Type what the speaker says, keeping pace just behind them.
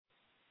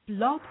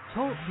Blog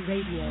Talk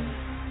Radio.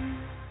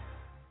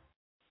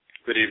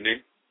 Good evening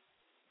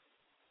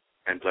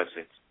and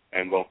blessings,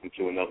 and welcome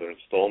to another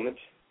installment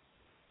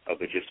of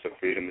the Gist of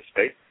Freedom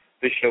Estate.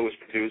 This show is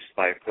produced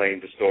by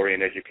acclaimed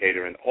historian,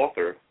 educator, and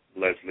author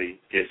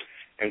Leslie Gist,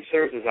 and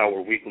serves as our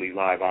weekly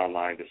live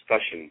online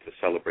discussion to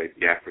celebrate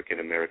the African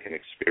American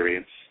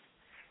experience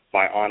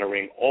by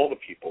honoring all the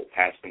people,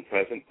 past and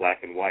present,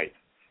 black and white,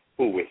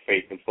 who, with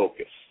faith and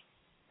focus,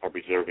 are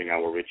preserving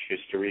our rich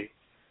history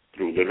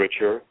through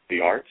literature,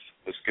 the arts,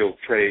 the skilled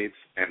trades,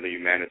 and the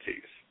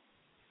humanities.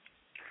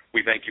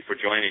 We thank you for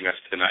joining us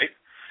tonight,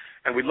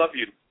 and we'd love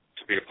you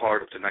to be a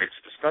part of tonight's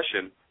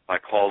discussion by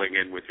calling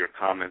in with your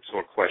comments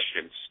or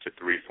questions to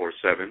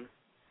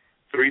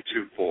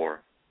 347-324-5552.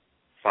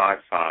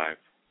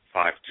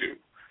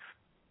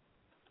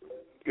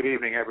 Good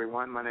evening,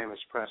 everyone. My name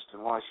is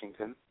Preston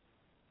Washington.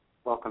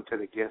 Welcome to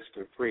the Gist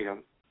of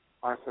Freedom.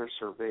 Arthur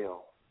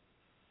Serville.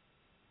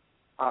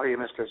 How are you,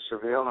 Mr.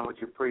 Serville, and would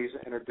you please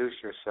introduce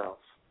yourself?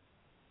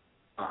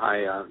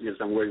 Hi, yes,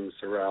 I'm William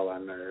Sorrell.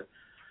 I'm a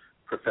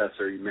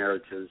professor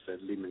emeritus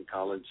at Lehman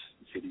College,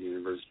 City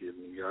University of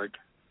New York.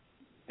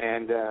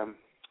 And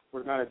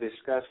we're going to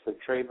discuss the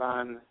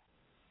Trayvon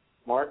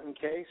Martin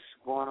case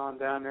going on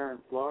down there in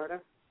Florida,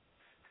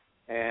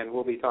 and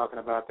we'll be talking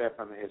about that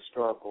from a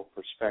historical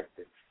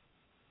perspective.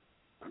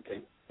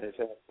 Okay. Is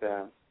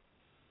that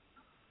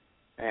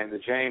and the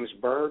James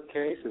Byrd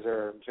case? Is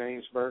there a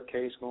James Byrd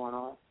case going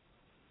on?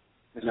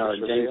 Mr. No,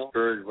 Serville?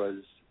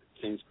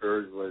 James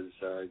Byrd was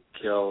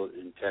killed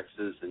in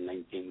Texas in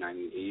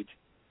 1998.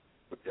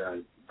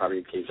 Probably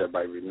in case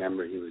everybody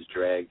remember, he was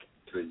dragged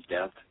to his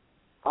death.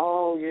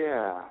 Oh,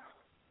 yeah.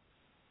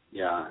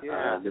 Yeah.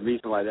 The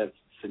reason why that's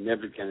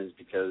significant is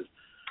because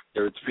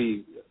there were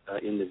three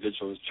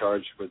individuals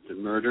charged with the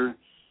murder,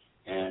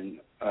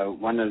 and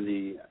one of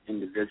the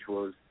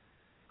individuals,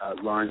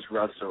 Lawrence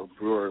Russell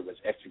Brewer, was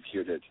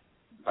executed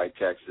by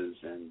Texas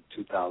in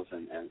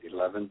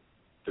 2011,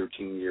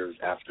 13 years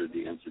after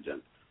the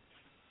incident.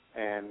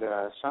 And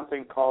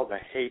something called the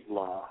hate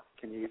law.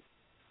 Can you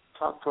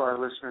talk to our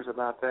listeners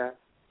about that?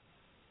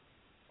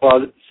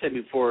 Well, I said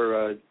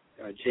before,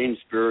 James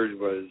Byrd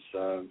was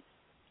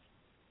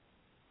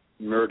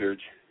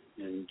murdered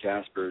in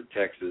Jasper,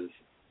 Texas,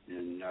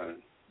 in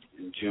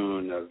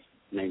June of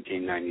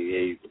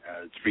 1998.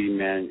 Three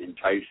men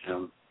enticed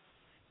him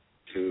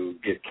to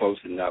get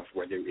close enough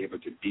where they were able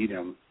to beat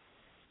him,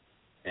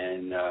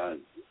 and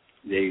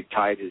they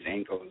tied his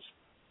ankles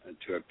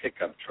to a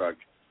pickup truck,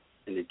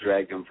 and they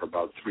dragged him for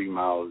about 3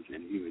 miles,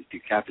 and he was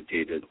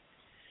decapitated.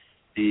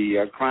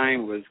 The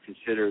crime was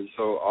considered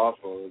so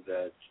awful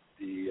that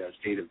the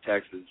state of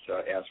Texas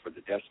asked for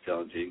the death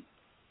penalty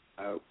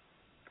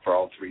for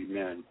all three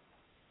men,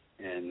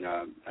 and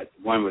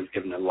one was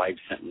given a life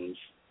sentence,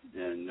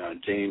 and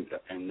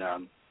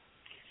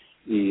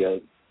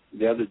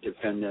the other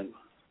defendant,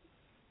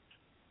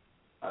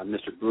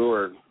 Mr.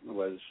 Brewer,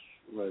 was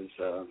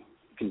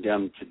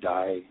condemned to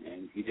die,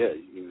 and he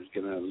did. He was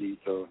given a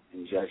lethal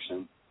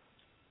injection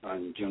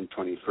on June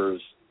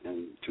 21st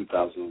in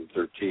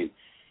 2013.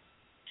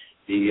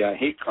 The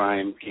hate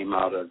crime came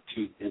out of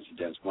two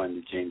incidents, one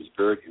the James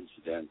Byrd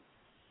incident,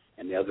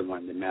 and the other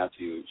one the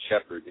Matthew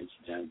Shepard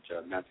incident.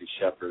 Matthew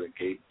Shepard, a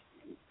gay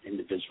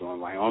individual in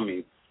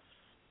Wyoming,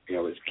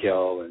 was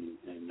killed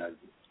and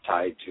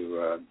tied to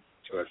a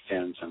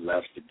fence and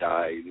left to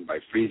die by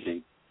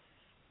freezing.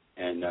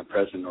 And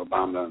President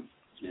Obama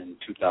in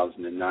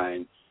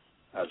 2009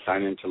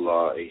 signed into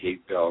law a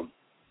hate bill,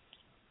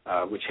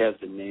 which has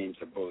the names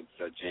of both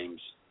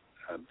James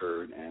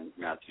Byrd and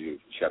Matthew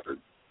Shepard.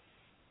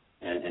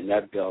 And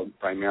that bill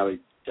primarily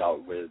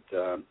dealt with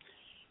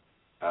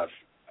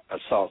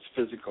assaults,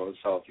 physical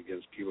assaults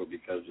against people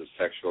because of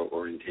sexual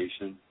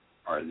orientation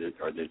or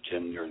their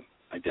gender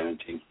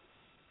identity.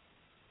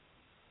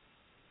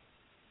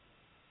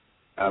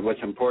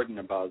 What's important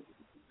about,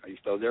 are you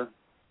still there?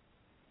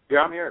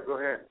 Yeah, I'm here. Go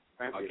ahead.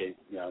 Thank you. Okay,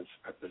 yeah,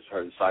 it's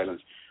hard to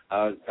silence.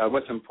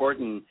 What's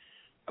important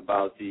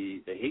about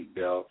the hate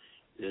bill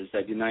is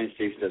that the United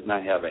States does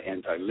not have an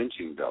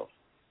anti-lynching bill,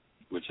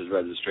 which is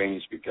rather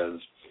strange because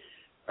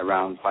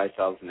around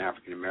 5,000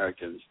 African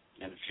Americans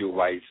and a few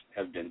whites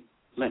have been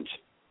lynched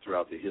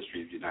throughout the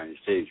history of the United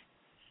States.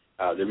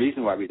 The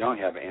reason why we don't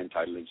have an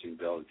anti-lynching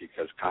bill is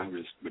because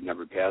Congress would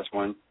never pass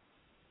one,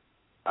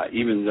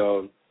 even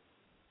though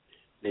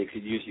they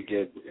could usually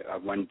get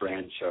one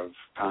branch of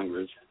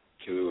Congress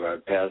to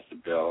pass the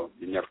bill.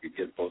 They never could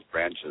get both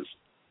branches.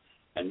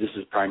 And this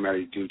is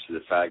primarily due to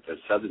the fact that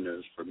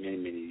Southerners for many,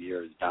 many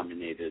years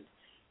dominated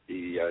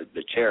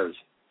the chairs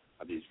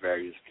of these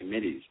various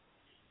committees.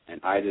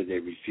 And either they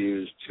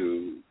refused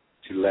to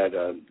let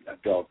a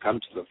bill come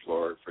to the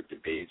floor for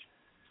debate,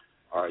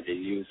 or they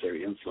used their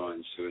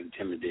influence to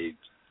intimidate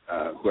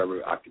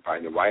whoever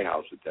occupied the White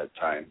House at that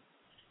time,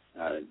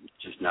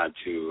 just not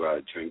to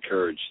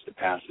encourage the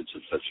passage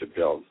of such a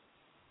bill.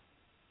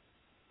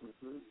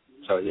 Mm-hmm.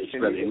 So it's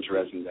really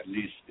interesting that at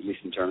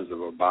least in terms of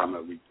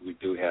Obama, we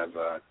do have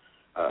a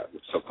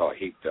so-called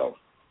hate bill.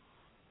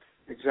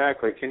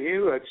 Exactly. Can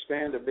you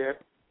expand a bit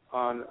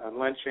on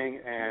lynching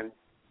and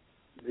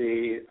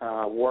the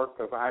work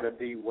of Ida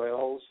B.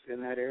 Wells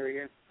in that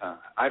area?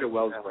 Ida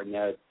Wells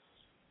Barnett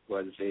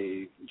was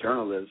a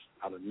journalist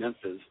out of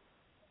Memphis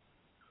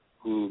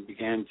who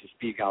began to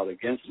speak out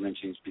against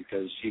lynchings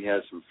because she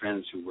had some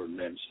friends who were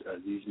lynched.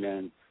 These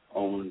men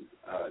owned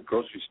a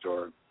grocery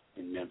store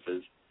in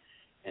Memphis,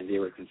 and they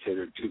were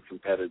considered too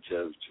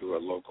competitive to a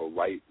local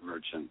white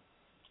merchant.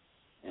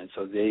 And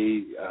so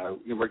they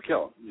were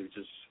killed. It was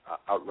just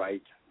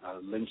outright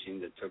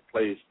lynching that took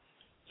place.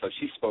 So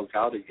she spoke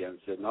out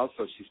against it, and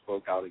also she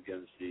spoke out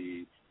against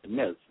the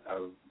myth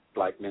of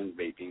black men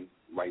raping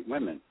white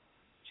women.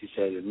 She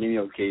said on many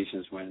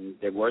occasions when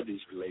there were these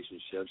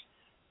relationships,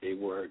 they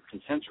were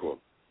consensual,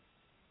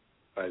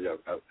 but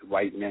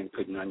white men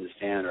couldn't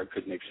understand or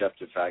couldn't accept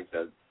the fact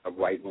that a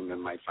white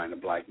woman might find a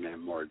black man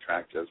more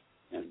attractive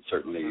and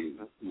certainly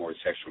more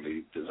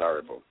sexually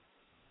desirable.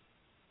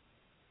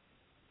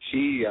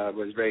 She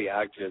was very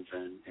active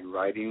in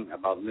writing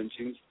about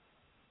lynchings,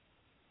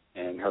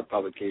 and her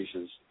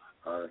publications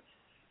are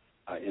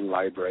in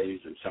libraries,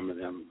 and some of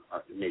them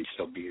may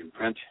still be in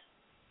print,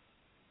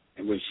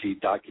 in which she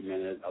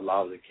documented a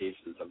lot of the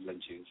cases of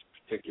lynchings,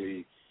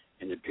 particularly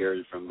in the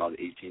period from about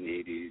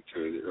 1880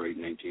 to the early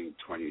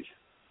 1920s.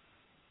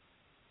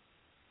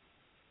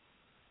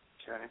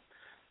 Okay.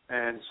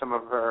 And some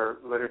of her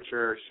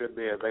literature should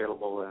be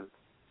available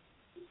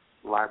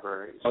in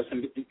libraries. Oh,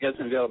 it's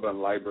available in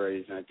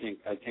libraries, and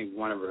I think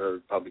one of her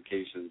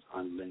publications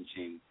on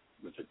lynching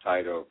with the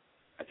title,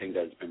 I think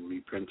that's been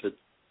reprinted.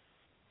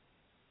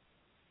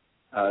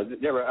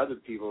 There were other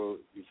people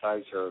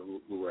besides her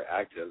who were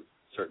active,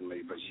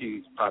 certainly, but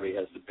she probably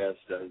has the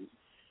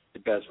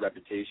best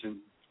reputation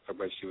for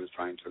what she was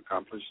trying to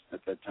accomplish at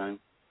that time.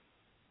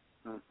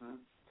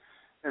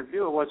 In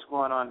view of what's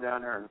going on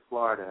down there in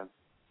Florida,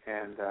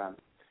 and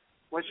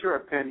what's your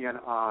opinion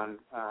on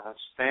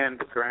stand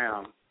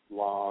ground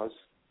laws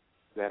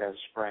that have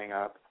sprang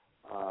up?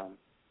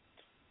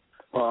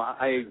 Well,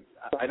 I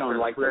don't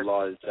like the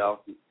law itself.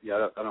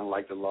 Yeah, I don't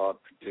like the law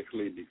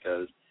particularly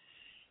because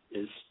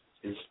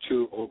it's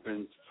too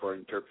open for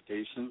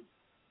interpretation.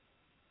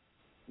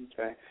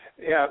 Okay.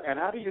 Yeah, and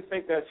how do you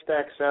think that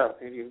stacks up?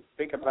 If you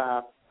think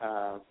about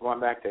going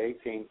back to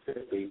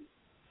 1850,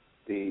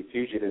 the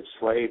fugitive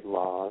slave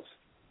laws,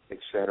 et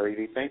cetera,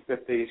 do you think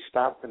that the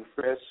stop and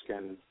frisk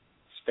and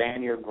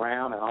stand your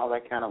ground and all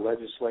that kind of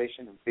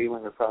legislation and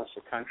feeling across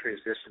the country, is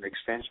this an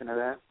extension of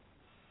that?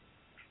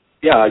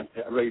 Yeah,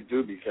 I really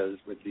do, because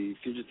with the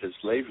fugitive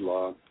slave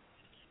law,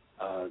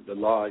 the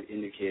law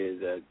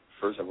indicated that,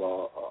 first of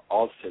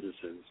all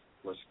citizens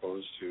were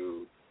supposed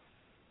to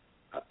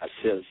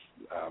assist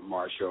a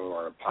marshal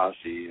or a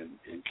posse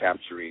in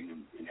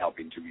capturing and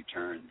helping to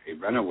return a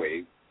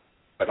runaway.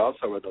 But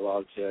also what the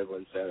law said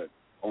was that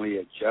only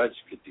a judge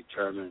could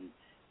determine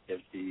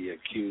if the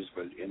accused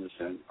was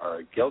innocent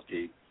or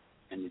guilty,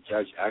 and the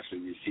judge actually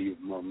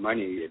received more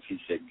money if he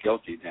said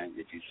guilty than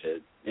if he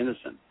said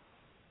innocent.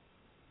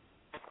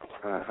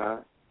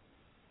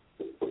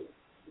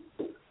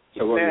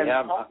 So what we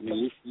have, at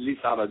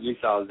least out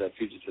of the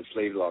fugitive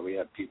slave law, we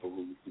have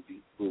people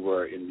who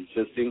were in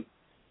resisting,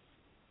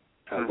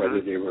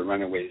 whether they were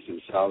runaways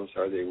themselves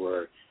or they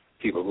were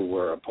people who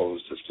were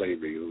opposed to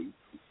slavery,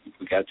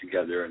 who got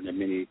together, and there are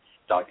many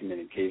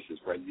documented cases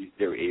where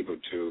they were able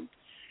to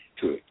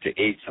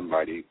aid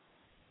somebody,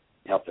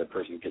 help that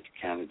person get to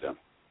Canada.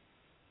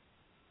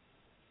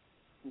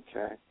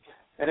 Okay.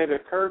 And it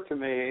occurred to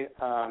me,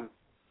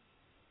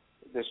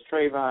 this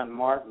Trayvon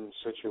Martin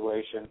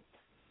situation,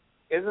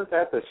 isn't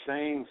that the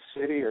same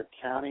city or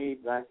county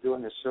back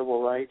during the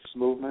civil rights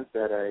movement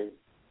that a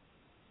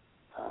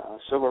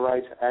civil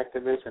rights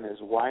activist and his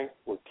wife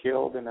were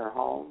killed in their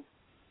home?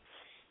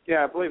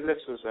 Yeah, I believe this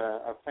was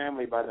a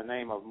family by the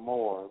name of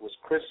Moore. It was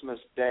Christmas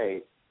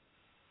Day.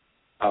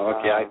 Oh,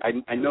 okay.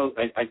 I know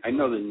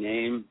the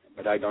name,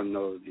 but I don't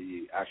know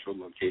the actual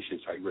location,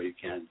 so I really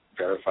can't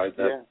verify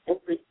that.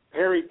 Yeah,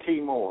 Harry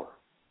T. Moore.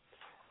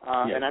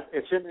 Yes. And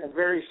it's in the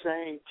very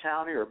same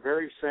county or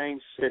very same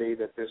city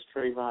that this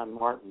Trayvon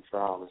Martin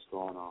trial is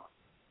going on.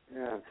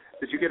 Yeah.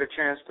 Did you get a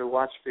chance to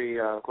watch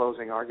the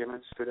closing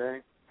arguments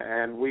today?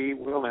 And we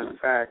will, in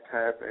fact,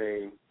 have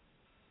a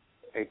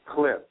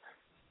clip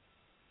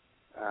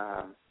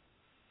a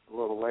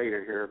little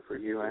later here for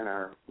you and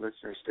our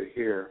listeners to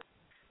hear.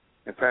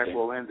 In fact,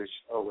 we'll end the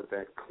show with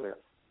that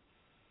clip.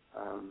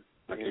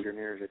 The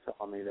engineers are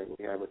telling me that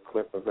we have a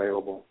clip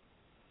available.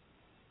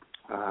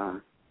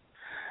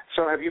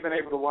 So have you been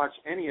able to watch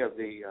any of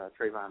the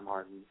Trayvon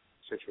Martin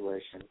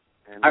situation?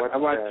 And I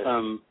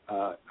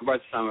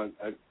watched some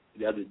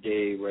the other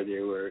day where they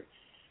were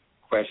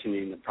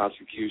questioning the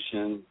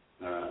prosecution.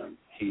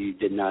 He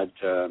did not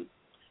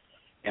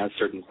ask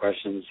certain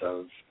questions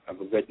of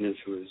a witness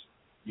who was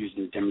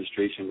using a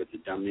demonstration with the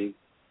dummy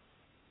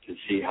to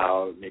see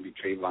how maybe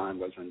Trayvon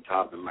was on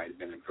top and might have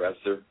been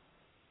aggressor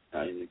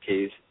in the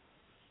case.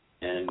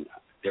 And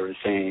they were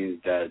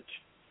saying that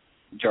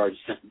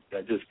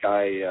this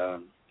guy,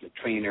 the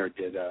trainer,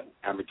 did an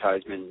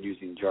advertisement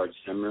using George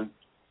Zimmerman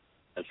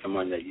as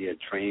someone that he had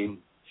trained.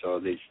 So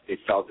they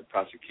felt the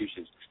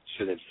prosecution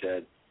should have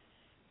said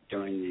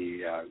during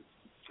the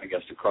I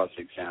guess, the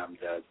cross-exam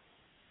that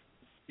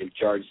if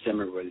George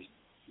Zimmer was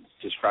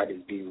described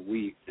as being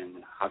weak,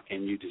 then how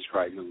can you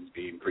describe him as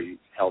being pretty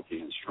healthy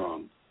and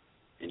strong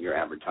in your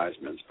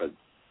advertisements? But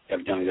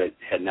evidently that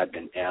had not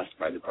been asked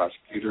by the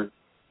prosecutor.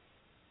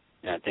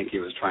 And I think he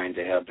was trying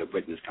to have the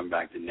witness come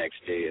back the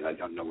next day, and I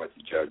don't know what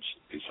the judge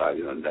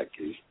decided on that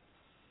case.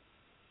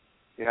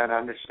 Yeah, and I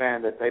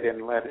understand that they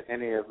didn't let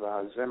any of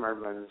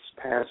Zimmerman's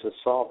past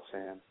assaults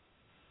in.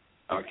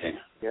 Okay.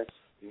 Yes,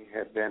 he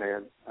had been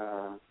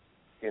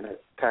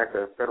attacked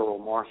a federal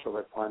marshal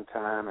at one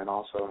time, and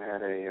also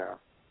had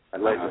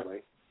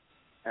allegedly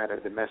had a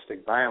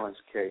domestic violence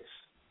case.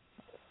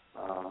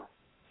 Well,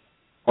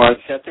 I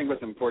think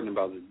what's important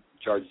about the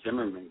George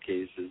Zimmerman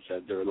case is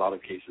that there are a lot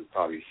of cases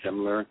probably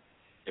similar,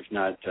 if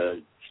not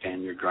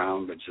stand your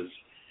ground, but just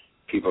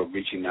people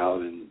reaching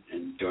out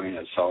and doing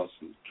assaults,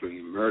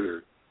 including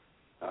murder.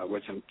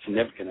 What's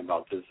significant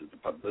about this is the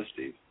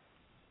publicity.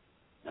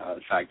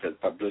 The fact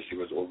that publicity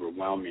was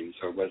overwhelming,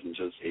 so it wasn't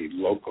just a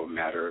local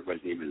matter, it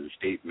wasn't even a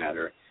state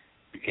matter.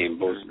 It became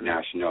both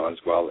national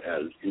as well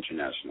as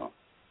international.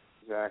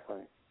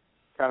 Exactly.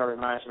 Kind of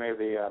reminds me of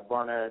the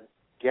Barnett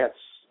Getz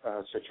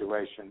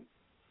situation.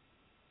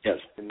 Yes.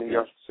 In New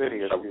York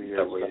City a few years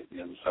ago. In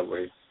the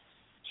subway,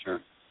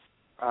 sure.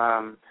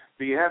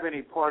 Do you have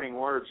any parting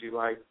words you'd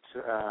like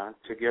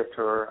to give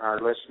to our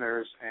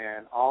listeners,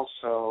 and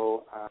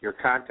also your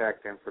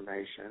contact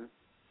information?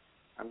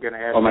 I'm going to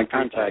ask. Well, my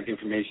contact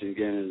information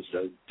again is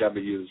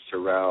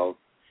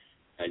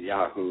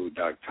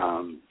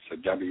wseraile@yahoo.com. So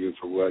W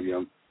for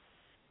William,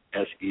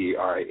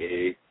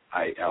 SERAILE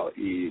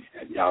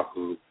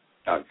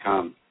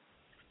 @yahoo.com.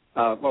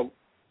 Well,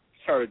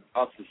 started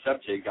off the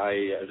subject.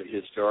 As a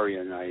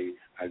historian, I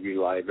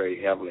rely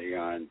very heavily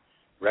on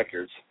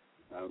records,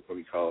 what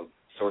we call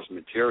source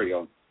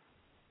material,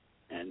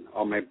 and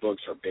all my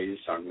books are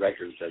based on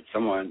records that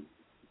someone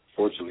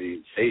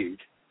fortunately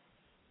saved,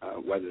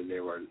 whether they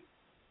were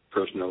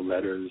personal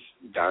letters,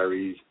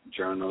 diaries,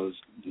 journals,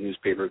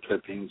 newspaper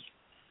clippings,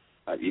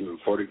 even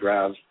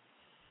photographs,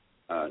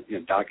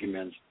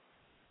 documents,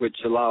 which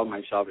allow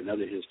myself and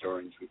other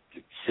historians to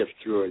sift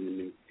through it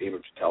and be able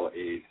to tell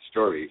a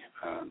story.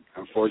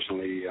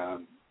 Unfortunately,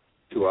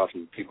 too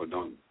often people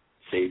don't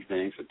save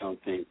things or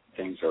don't think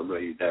things are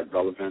really that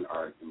relevant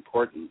or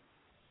important.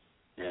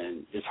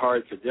 And it's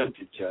hard for them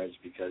to judge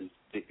because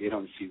they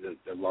don't see the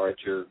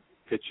larger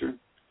picture.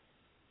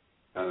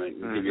 I'll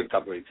give you a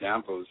couple of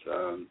examples.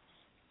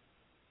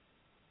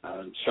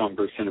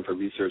 Schoenberg Center for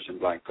Research in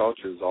Black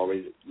Culture is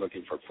always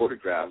looking for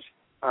photographs.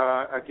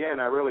 Again,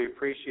 I really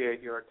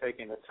appreciate your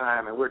taking the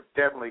time, and we're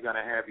definitely going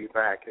to have you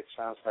back. It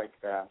sounds like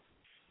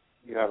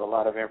you have a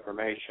lot of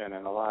information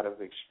and a lot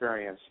of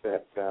experience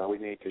that we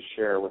need to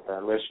share with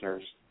our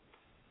listeners.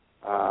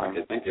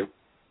 Okay, thank you.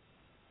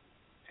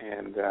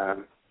 And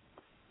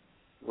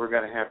we're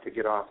going to have to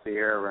get off the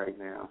air right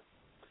now.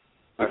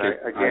 But okay.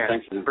 Again,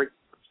 thanks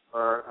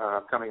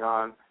for coming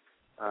on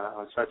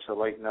such a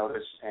late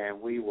notice,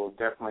 and we will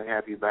definitely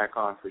have you back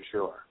on for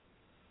sure.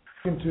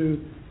 To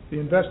the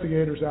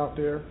investigators out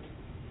there,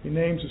 he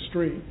names a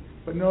street.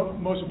 But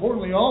most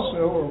importantly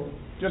also, or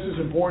just as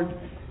important,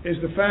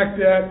 is the fact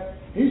that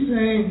he's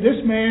saying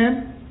this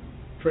man,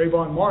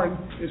 Trayvon Martin,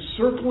 is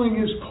circling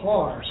his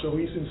car. So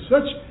he's in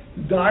such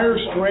dire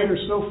strait or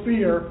so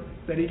fear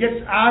that he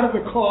gets out of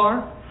the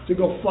car to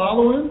go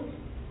follow him.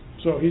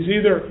 So he's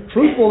either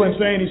truthful in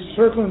saying he's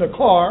circling the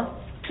car,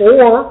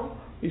 or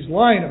he's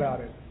lying about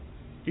it.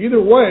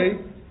 Either way,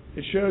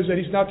 it shows that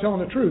he's not telling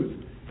the truth.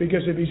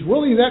 Because if he's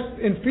really that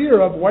in fear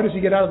of, why does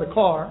he get out of the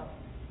car?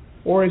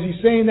 Or is he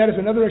saying that as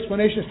another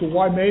explanation as to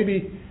why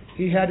maybe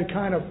he had to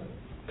kind of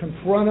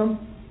confront him,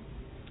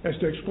 as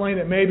to explain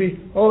that maybe,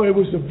 it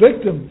was the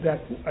victim that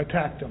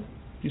attacked him.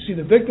 You see,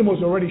 the victim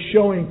was already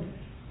showing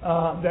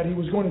that he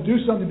was going to do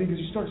something because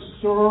he starts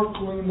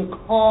circling the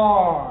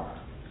car.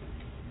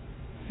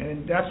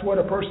 And that's what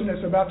a person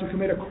that's about to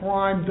commit a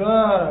crime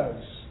does.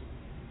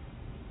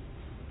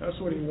 That's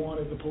what he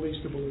wanted the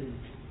police to believe.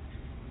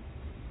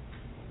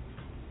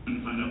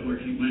 And find out where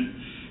he went,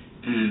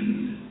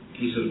 and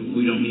he said,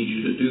 we don't need you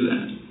to do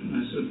that. And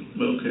I said,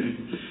 well, okay.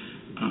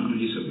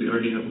 He said, we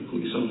already have a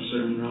police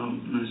officer en route.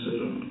 And I said,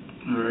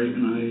 all right.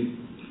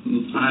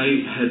 And I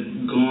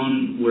had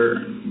gone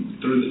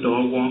through the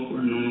dog walk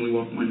where I normally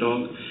walk my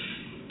dog,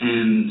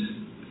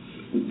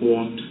 and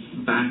walked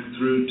back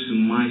through to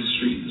my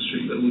street, the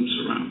street that loops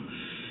around.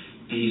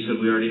 And he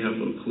said, we already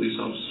have a police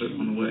officer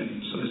on the way.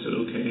 So I said,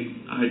 okay.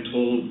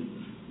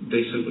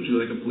 They said, would you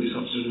like a police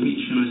officer to meet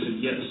you? And I said,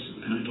 yes.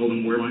 And I told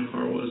them where my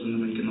car was and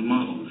the make and the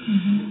model.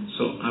 Mm-hmm.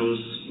 So I was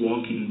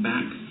walking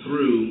back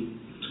through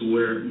to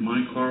where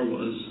my car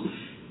was,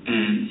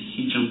 and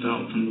he jumped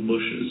out from the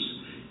bushes,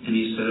 and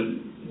he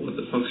said, what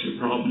the fuck's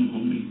your problem,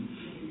 homie?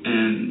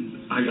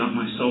 And I got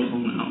my cell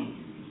phone out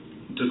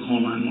to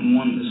call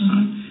 911 this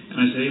time. And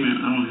I said, hey,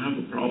 man, I don't have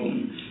a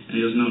problem. And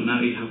he goes, no,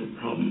 now you have a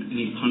problem. And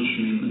he punched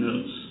me in the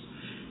nose.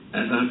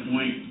 At that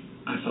point,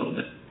 I felt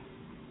that.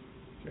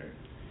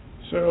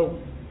 So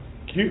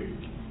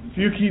A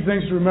few key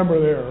things to remember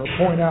there, or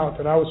point out,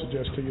 that I would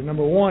suggest to you.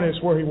 Number one is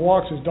where he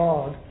walks his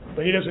dog,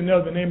 but he doesn't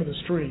know the name of the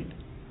street.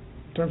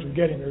 In terms of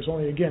getting there, there's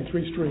only, again,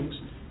 3 streets.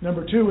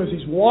 Number two is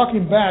he's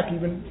walking back,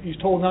 even he's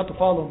told not to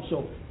follow him,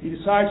 so he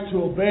decides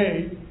to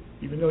obey,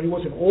 even though he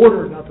wasn't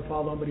ordered not to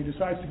follow him, but he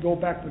decides to go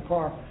back to the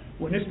car.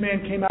 When this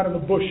man came out of the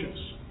bushes,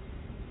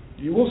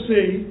 you will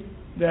see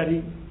that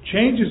he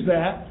changes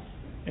that,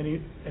 and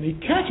he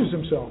catches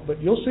himself.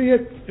 But you'll see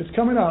it's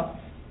coming up,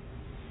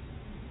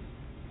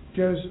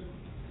 because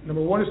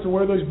number one is to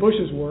where those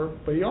bushes were,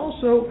 but he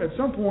also at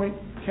some point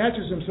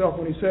catches himself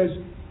when he says,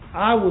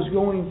 I was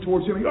going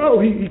towards him.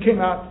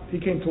 He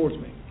came towards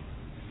me.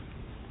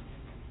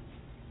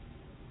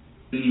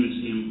 Didn't even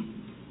see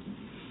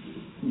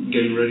him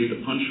getting ready to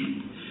punch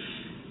me.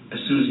 As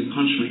soon as he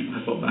punched me,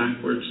 I fell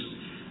backwards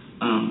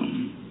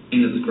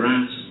into the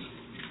grass.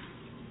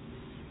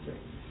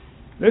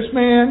 This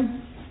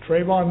man,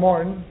 Trayvon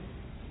Martin,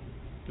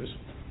 this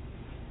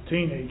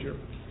teenager,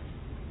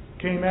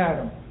 came at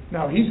him.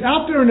 Now, he's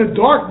out there in the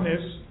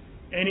darkness,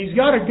 and he's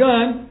got a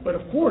gun, but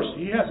of course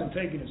he hasn't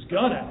taken his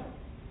gun out,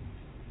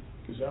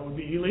 because that would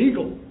be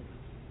illegal.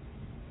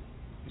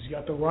 He's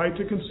got the right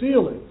to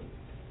conceal it,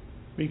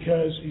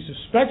 because he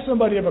suspects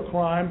somebody of a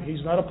crime.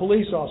 He's not a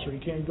police officer. He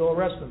can't go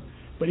arrest them.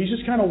 But he's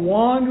just kind of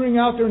wandering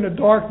out there in the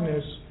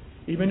darkness,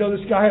 even though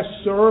this guy has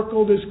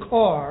circled his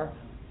car,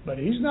 but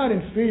he's not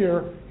in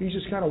fear. He's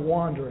just kind of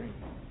wandering.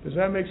 Does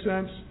that make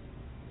sense?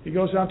 He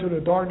goes out to the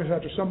darkness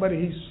after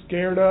somebody he's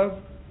scared of,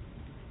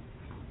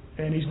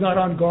 and he's not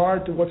on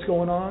guard to what's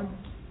going on.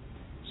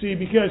 See,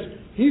 because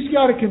he's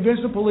got to convince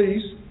the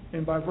police,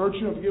 and by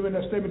virtue of giving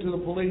that statement to the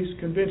police,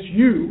 convince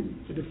you,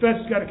 the defense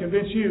has got to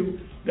convince you,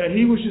 that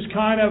he was just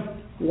kind of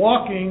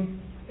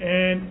walking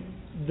and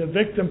the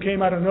victim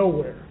came out of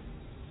nowhere.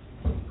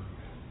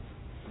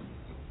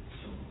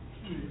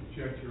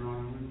 Object, Your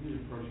Honor. Let me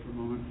approach for a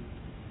moment.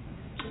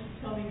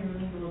 Tell me your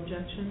legal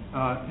objection.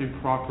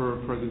 Improper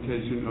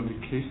presentation of the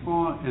case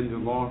law and the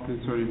law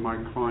concerning my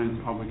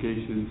client's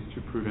obligations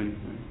to prove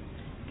anything.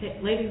 Okay,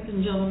 ladies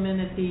and gentlemen,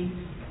 at the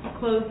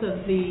close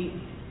of the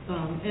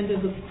end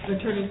of the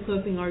attorney's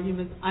closing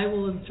arguments, I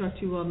will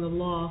instruct you on the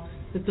law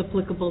that's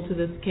applicable to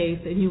this case,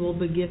 and you will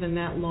be given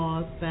that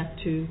law back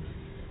to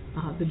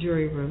the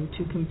jury room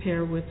to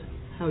compare with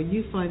how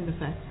you find the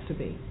facts to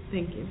be.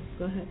 Thank you.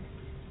 Go ahead.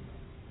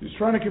 He's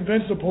trying to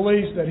convince the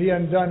police that he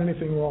hadn't done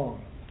anything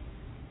wrong.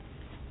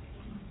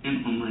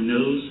 And on my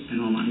nose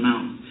and on my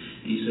mouth.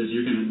 And he says,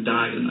 you're going to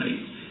die tonight.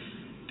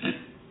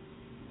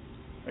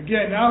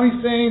 Again, now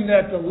he's saying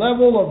that the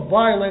level of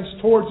violence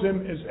towards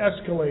him is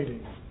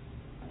escalating.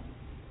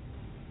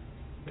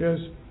 Because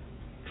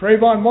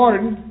Trayvon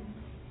Martin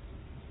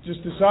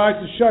just decides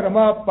to shut him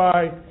up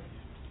by,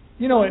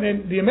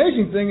 and the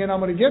amazing thing, and I'm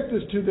going to get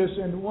to this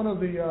in one of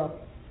the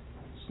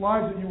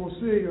slides that you will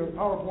see, or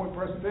PowerPoint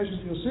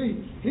presentations you'll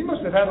see, he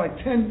must have had like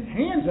 10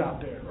 hands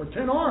out there, or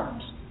 10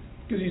 arms,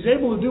 because he's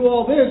able to do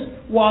all this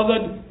while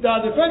the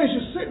defendant's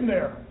just sitting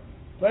there,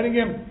 letting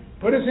him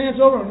put his hands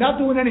over him, not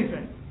doing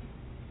anything.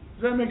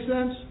 Does that make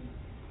sense?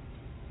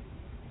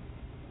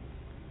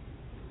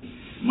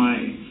 My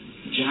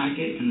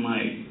jacket and my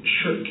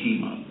shirt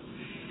came up.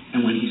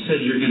 And when he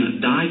said, you're going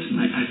to die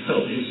tonight, I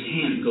felt his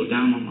hand go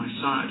down on my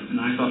side, and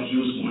I thought he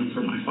was going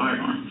for my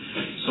firearm.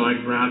 So I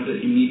grabbed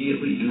it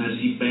immediately, and as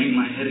he banged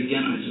my head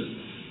again, I just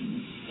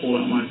pulled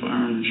out my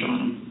firearm and shot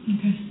him.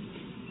 Okay.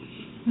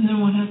 And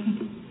then what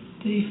happened?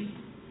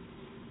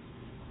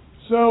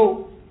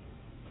 So,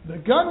 the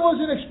gun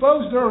wasn't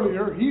exposed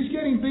earlier. He's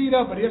getting beat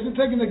up, but he hasn't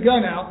taken the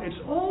gun out. It's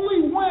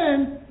only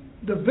when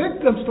the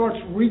victim starts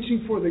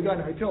reaching for the gun.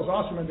 Now, he tells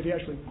Zimmerman that he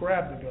actually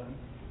grabbed the gun,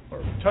 or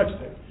touched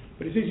it.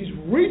 But he says he's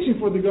reaching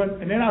for the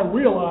gun, and then I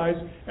realize,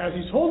 as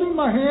he's holding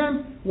my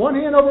hand, one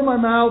hand over my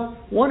mouth,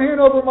 one hand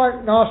over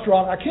my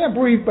nostril, I can't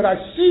breathe, but I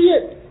see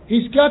it.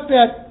 He's got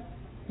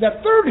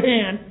that third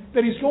hand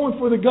that he's going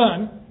for the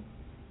gun.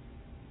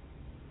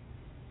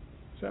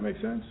 Does that make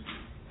sense?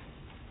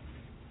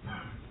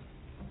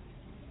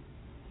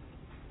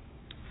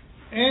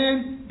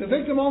 And the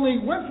victim only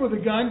went for the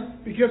gun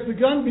because the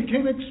gun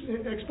became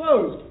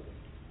exposed.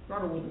 Your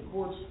Honor, with the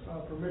court's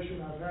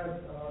permission, I've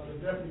had the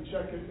deputy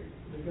check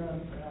the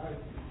gun.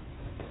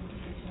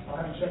 I'll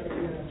have him check it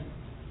again.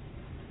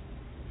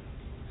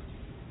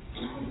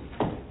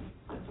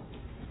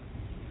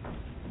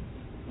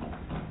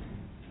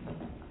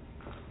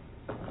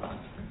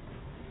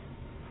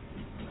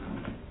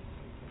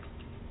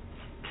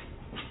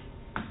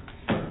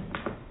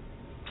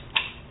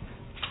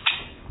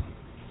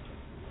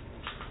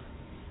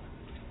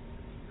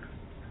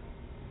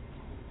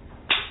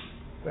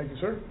 Thank you,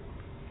 sir.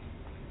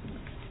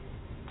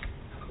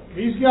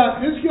 He's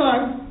got his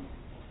gun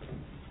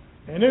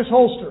in his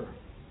holster.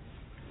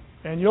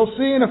 And you'll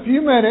see in a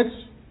few minutes,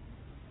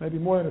 maybe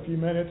more than a few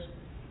minutes,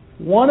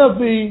 one of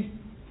the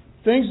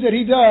things that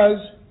he does,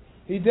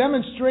 he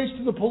demonstrates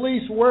to the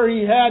police where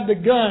he had the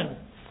gun.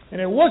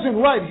 And it wasn't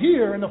right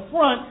here in the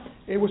front,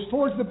 it was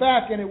towards the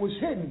back and it was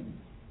hidden.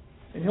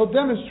 And he'll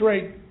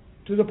demonstrate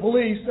to the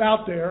police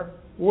out there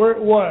where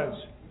it was.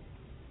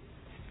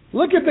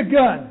 Look at the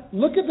gun.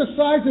 Look at the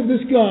size of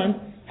this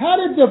gun. How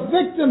did the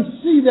victim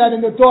see that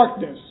in the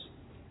darkness?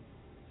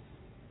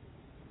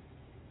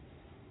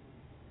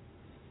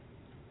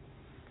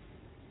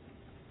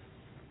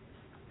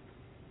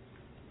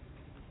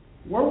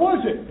 Where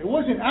was it? It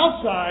wasn't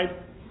outside.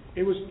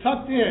 It was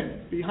tucked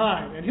in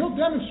behind. And he'll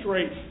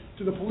demonstrate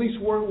to the police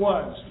where it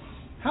was.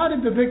 How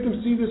did the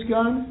victim see this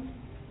gun?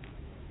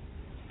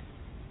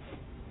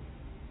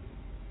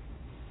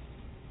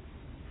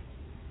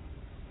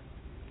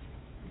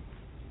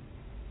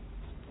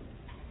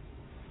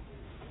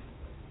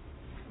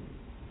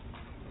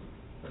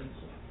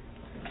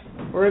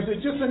 Or is it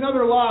just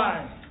another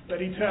lie that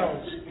he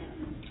tells?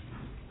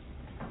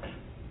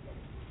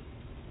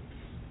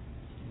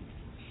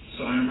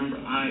 So I remember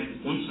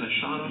once I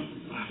shot him,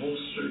 I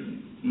holstered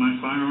my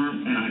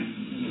firearm and I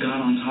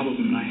got on top of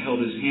him and I held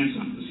his hands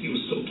on because he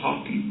was still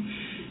talking.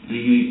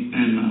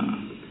 And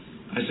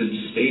I said,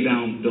 "Stay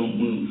down, don't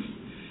move."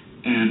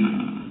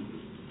 And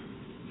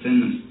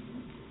then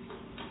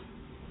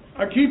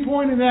a key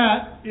point in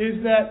that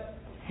is that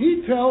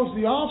he tells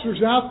the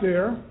officers out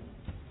there,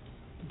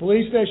 the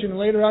police station and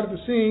later out at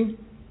the scene,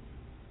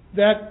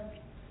 that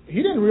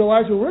he didn't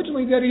realize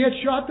originally that he had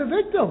shot the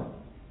victim.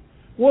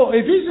 Well,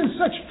 if he's in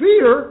such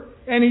fear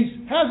and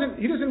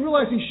he doesn't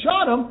realize he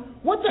shot him,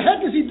 what the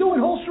heck is he doing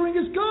holstering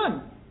his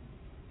gun?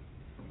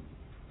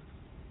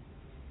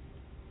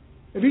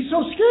 If he's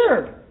so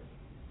scared.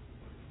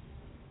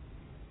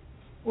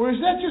 Or is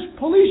that just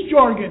police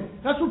jargon?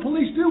 That's what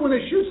police do when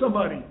they shoot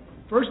somebody.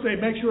 First they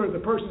make sure the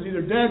person's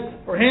either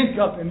dead or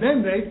handcuffed, and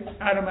then they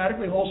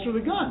automatically holster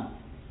the gun.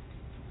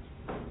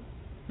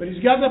 But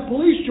he's got that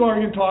police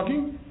jargon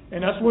talking,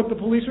 and that's what the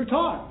police are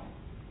taught.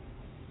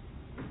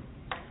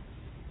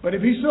 But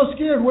if he's so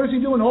scared, what is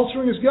he doing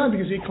holstering his gun?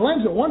 Because he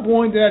claims at one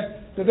point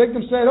that the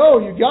victim said, "Oh,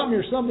 you got me,"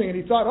 or something, and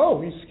he thought,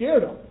 oh, he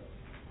scared him.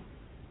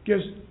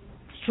 Because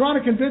he's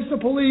trying to convince the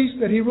police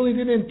that he really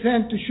didn't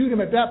intend to shoot him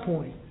at that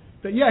point.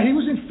 That, yeah, he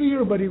was in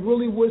fear, but he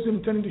really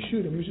wasn't intending to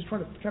shoot him. He was just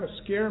trying to kind of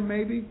scare him,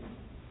 maybe.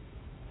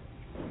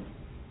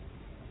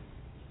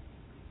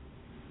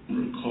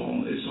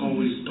 Recall, it's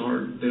always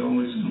dark. They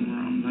always come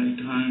around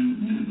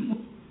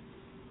nighttime.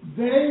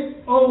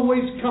 They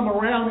always come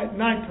around at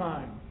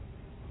nighttime.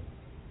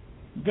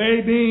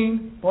 They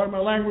being, pardon my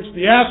language,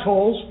 the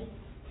assholes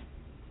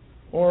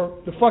or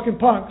the fucking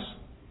punks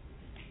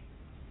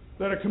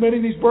that are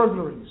committing these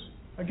burglaries.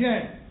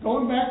 Again,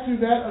 going back to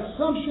that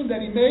assumption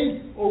that he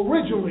made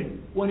originally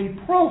when he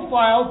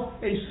profiled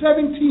a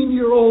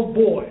 17-year-old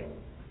boy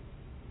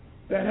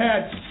that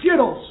had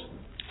Skittles.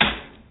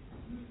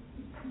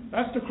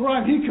 That's the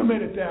crime he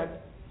committed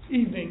that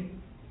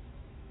evening.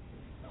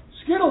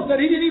 Skittles that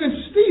he didn't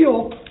even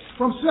steal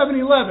from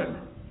 7-Eleven.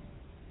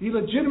 He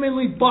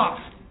legitimately bought.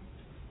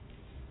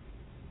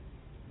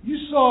 You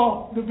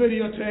saw the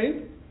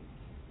videotape.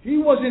 He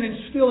wasn't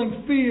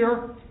instilling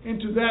fear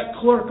into that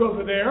clerk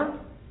over there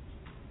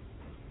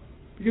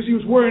because he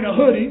was wearing a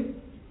hoodie.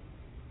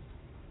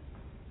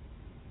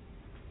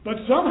 But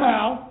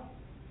somehow,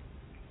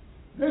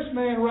 this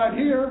man right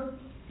here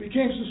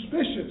became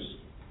suspicious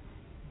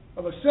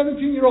of a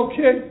 17-year-old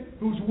kid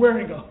who's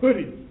wearing a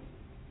hoodie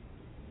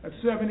at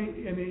 7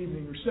 in the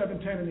evening or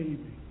 7:10 in the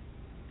evening.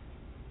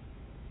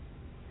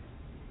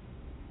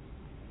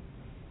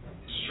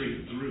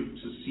 Straight through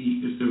to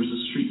see if there was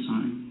a street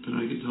sign that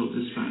I could tell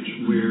dispatch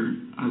where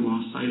I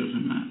lost sight of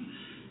him at.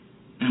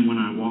 And when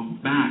I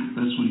walked back,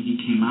 that's when he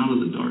came out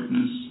of the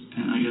darkness,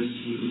 and I guess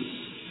he was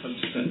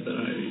upset that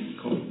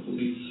I called the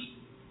police.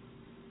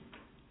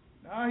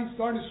 Now he's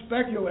starting to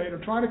speculate or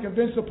trying to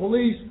convince the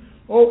police,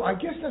 oh, I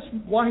guess that's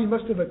why he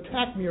must have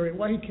attacked me or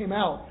why he came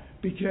out,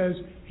 because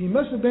he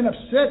must have been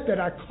upset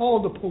that I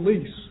called the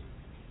police.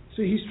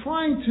 See, he's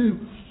trying to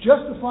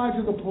justify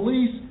to the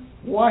police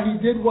why he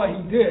did what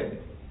he did.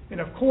 And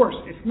of course,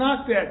 it's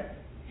not that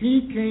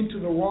he came to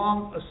the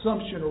wrong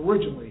assumption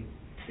originally.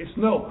 It's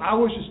no, I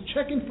was just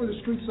checking for the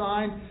street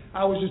sign.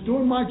 I was just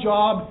doing my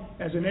job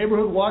as a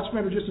neighborhood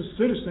watchman or just a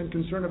citizen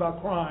concerned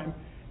about crime.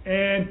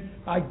 And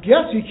I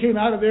guess he came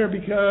out of there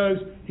because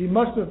he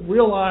must have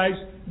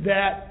realized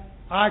that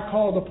I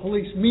called the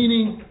police,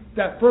 meaning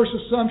that first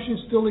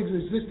assumption still is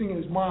existing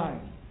in his mind.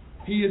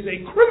 He is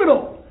a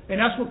criminal, and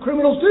that's what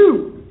criminals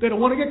do. They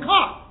don't want to get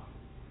caught.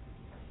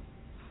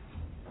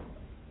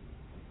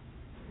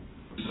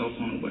 Cell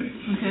phone away.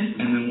 Okay.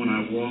 And then when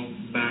I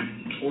walked back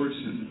towards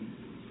him,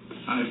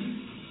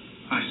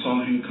 I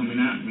saw him coming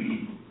at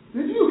me.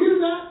 Did you hear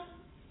that?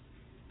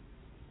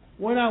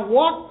 When I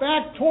walked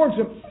back towards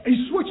him,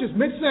 he switches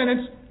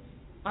mid-sentence,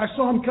 I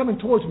saw him coming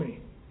towards me.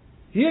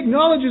 He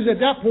acknowledges at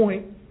that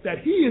point that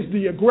he is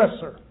the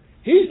aggressor.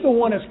 He's the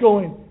one that's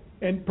going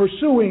and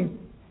pursuing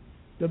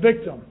the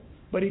victim.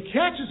 But he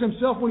catches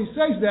himself when he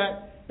says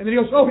that, and then he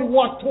goes, oh, he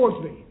walked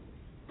towards me.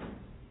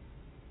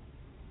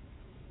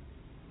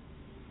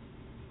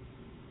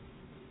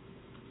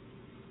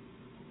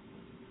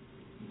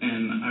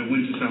 And I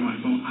went to grab my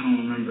phone. I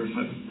don't remember if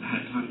I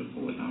had time to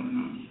pull it out or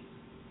not.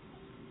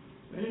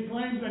 Then he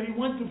claims that he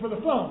went for the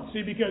phone.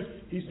 See, because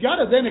he's got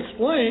to then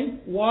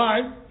explain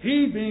why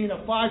he, being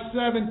a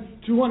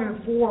 5'7",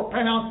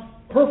 204-pound,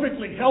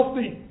 perfectly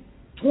healthy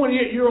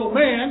 28-year-old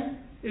man,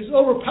 is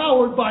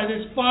overpowered by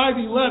this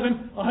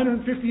 5'11",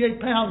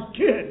 158-pound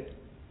kid.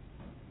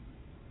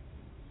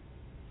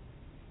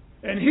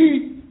 And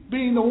he,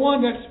 being the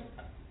one that's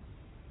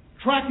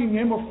tracking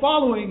him or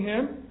following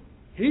him,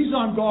 he's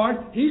on guard.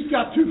 He's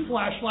got 2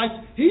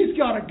 flashlights. He's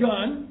got a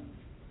gun.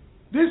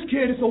 This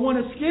kid is the one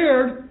that's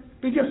scared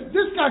because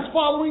this guy's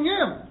following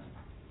him.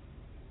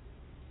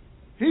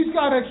 He's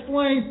got to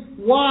explain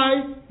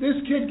why this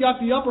kid got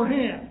the upper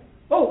hand.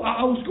 Oh,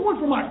 I was going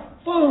for my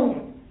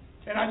phone,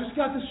 and I just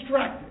got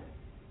distracted.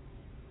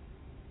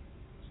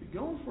 Was he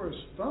going for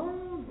his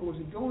phone, or was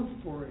he going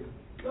for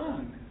a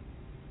gun?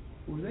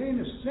 Were they in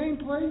the same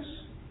place?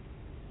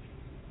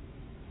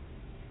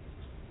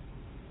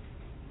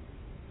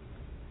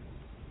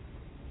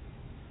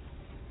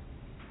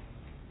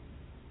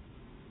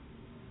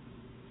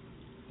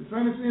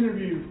 Defendant's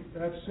interview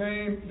that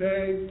same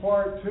day,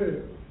 part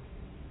 2.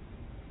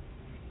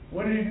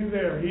 What did he do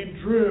there? He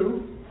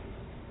drew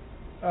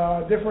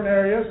different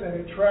areas,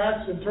 and it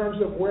tracks in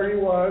terms of where he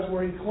was,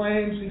 where he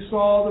claims he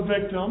saw the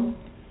victim,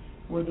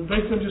 where the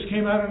victim just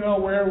came out of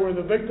nowhere, where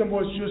the victim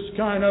was just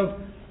kind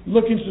of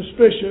looking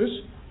suspicious.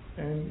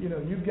 And,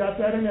 you've got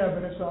that in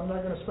evidence, so I'm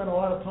not going to spend a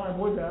lot of time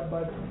with that,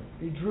 but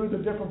he drew the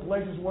different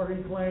places where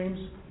he claims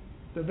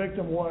the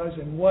victim was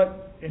and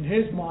what, in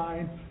his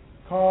mind,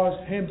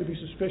 caused him to be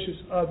suspicious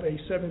of a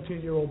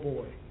 17-year-old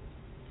boy.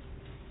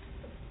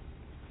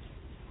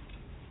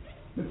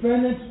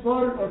 Defendant's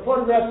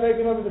photograph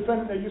taken of the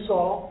defendant that you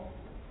saw.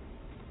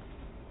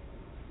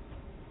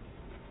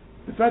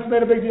 Defense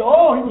made a big deal.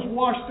 Oh, he was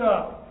washed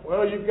up.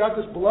 Well, you've got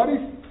this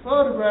bloody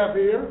photograph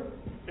here,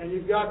 and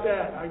you've got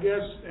that. I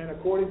guess, and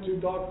according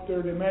to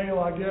Dr. DeMail,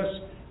 I guess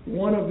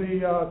one of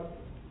the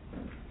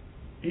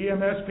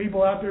EMS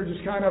people out there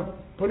just kind of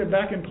put it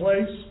back in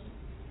place.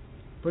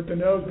 Put the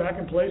nose back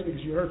in place, because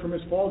you heard from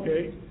Ms.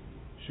 Fallgate.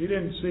 She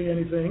didn't see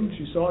anything.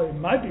 She saw it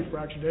might be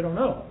fractured. They don't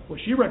know. What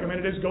she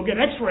recommended is go get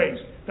x-rays.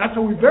 That's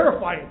how we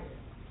verify it.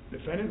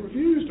 Defendant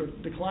refused or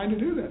declined to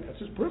do that. That's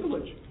his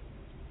privilege.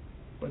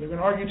 But they're going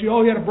to argue to you,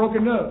 oh, he had a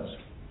broken nose.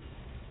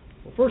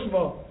 Well, first of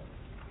all,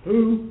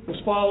 who was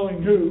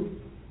following who?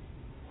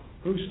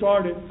 Who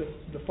started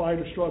the fight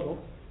or struggle?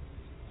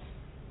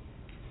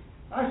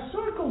 I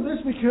circled this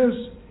because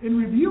in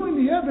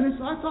reviewing the evidence,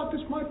 I thought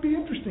this might be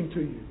interesting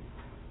to you.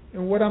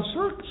 And what I'm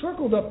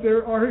circled up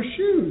there are his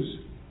shoes.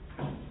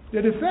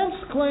 The defense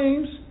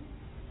claims,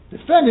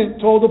 defendant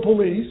told the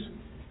police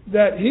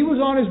that he was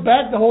on his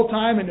back the whole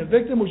time and the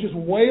victim was just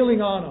wailing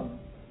on him.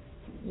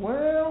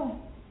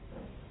 Well,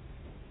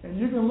 and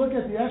you can look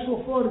at the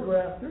actual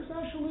photograph, there's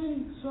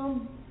actually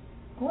some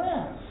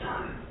grass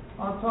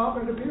on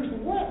top, and it appears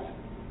wet,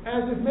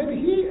 as if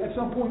maybe he at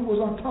some point was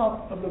on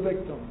top of the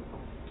victim.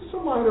 Just a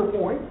minor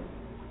point,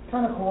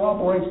 kind of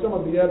corroborates some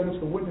of the evidence,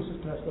 the witness's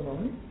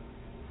testimony.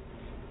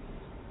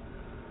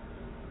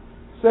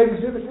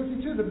 Exhibit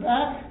 52, the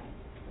back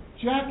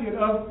jacket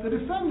of the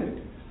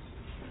defendant.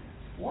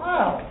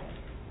 Wow.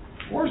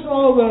 Where's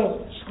all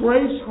the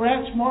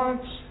scratch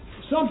marks?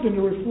 Something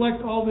to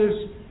reflect all this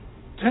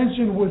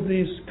tension with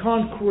these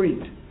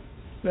concrete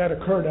that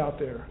occurred out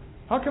there.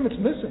 How come it's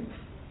missing?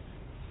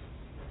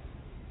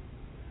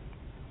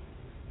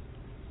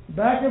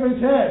 Back of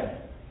his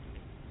head.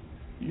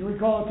 You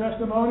recall the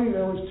testimony?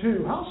 There was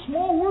 2. How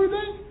small were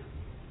they?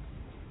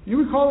 You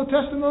recall the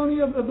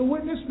testimony of the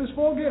witness, Ms.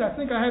 Fallgate? I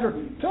think I had her.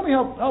 Tell me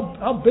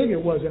how big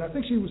it was. And I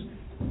think she was,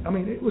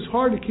 it was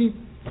hard to keep.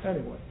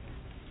 Anyway,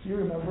 you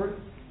remember it.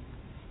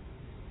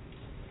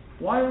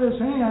 Why are his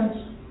hands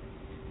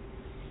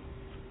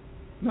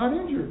not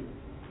injured?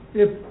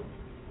 If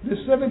this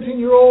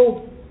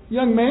 17-year-old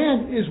young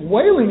man is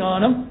wailing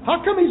on him,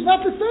 how come he's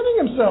not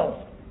defending himself?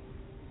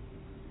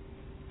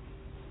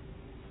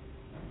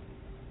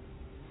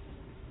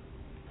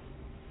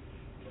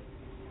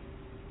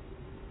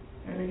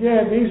 And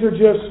again, these are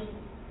just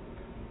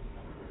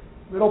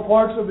little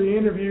parts of the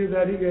interview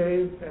that he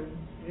gave, and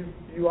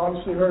you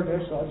obviously heard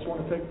this, so I just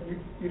want to take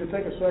you to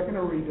take a second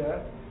to read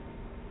that.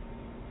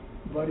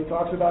 But he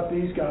talks about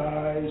these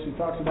guys, he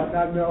talks about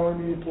not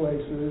knowing these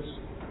places.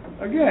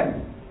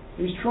 Again,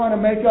 he's trying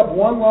to make up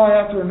one lie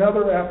after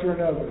another after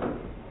another.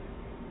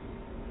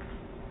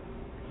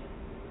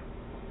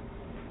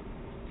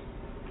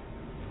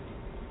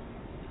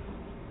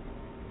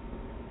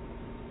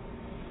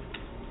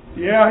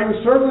 Yeah, he was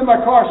certainly in my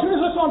car. As soon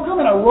as I saw him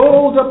coming, I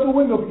rolled up the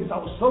window because I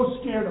was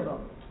so scared of him.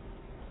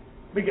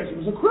 Because he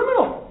was a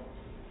criminal.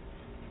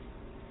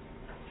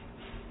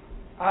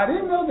 I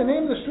didn't know the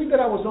name of the street that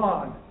I was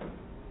on.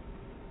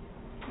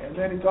 And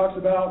then he talks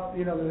about,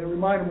 they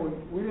remind him,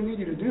 we didn't need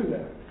you to do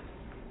that.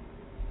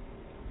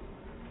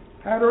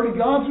 I had already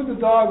gone through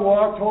the dog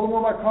walk, told him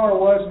where my car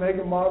was,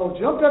 make and model,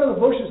 jumped out of the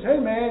bushes,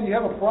 hey man, you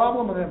have a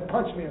problem, and then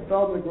punched me and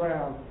fell to the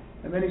ground.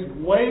 And then he's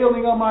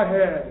wailing on my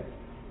head.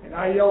 And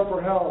I yelled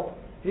for help.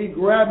 He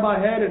grabbed my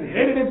head and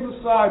hit it into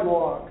the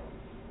sidewalk.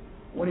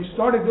 When he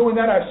started doing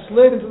that, I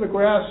slid into the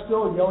grass,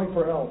 still yelling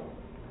for help.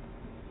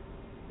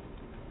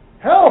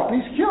 Help!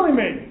 He's killing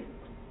me!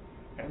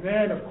 And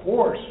then, of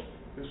course,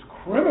 this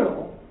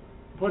criminal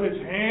put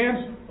his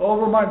hands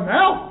over my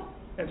mouth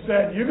and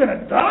said, "You're going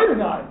to die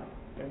tonight."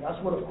 And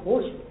that's what, of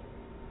course,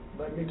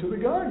 led me to the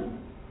gun.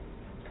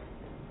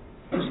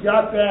 He's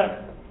got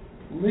that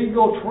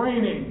legal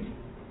training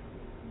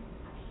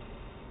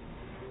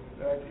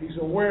that he's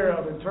aware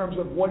of in terms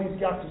of what he's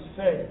got to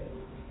say.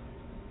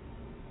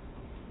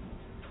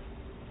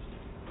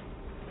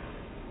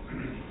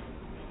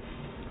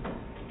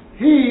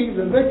 He,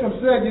 the victim,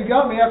 said, "You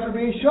got me after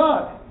being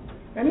shot."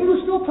 And he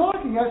was still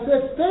talking. I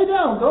said, "Stay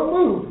down, don't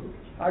move."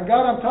 I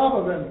got on top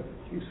of him.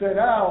 He said,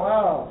 "Ow,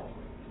 ow."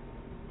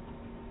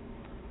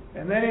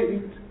 And then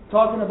he's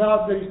talking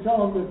about that he's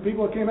telling the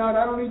people that came out,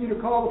 "I don't need you to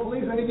call the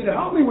police, I need you to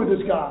help me with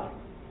this guy."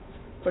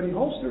 But he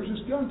holsters his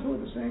gun too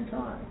at the same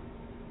time.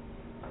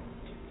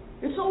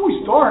 It's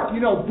always dark. You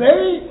know,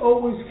 they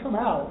always come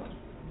out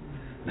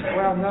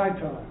around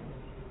nighttime.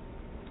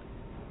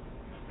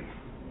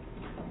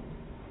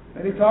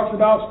 And he talks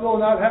about still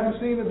not having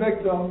seen the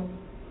victim.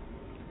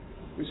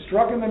 He was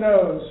struck in the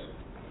nose.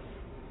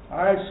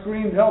 I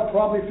screamed help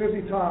probably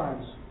 50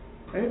 times.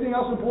 Anything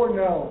else important?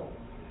 No.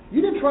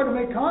 You didn't try to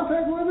make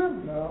contact with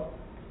him? No.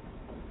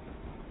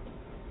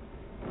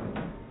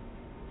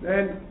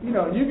 Then, you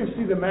know, you can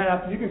see the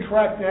map. You can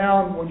track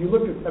down, when you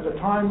look at the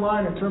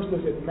timeline in terms of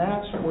does it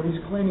match where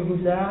he's claiming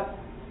he's at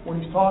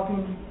when he's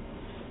talking.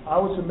 I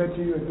would submit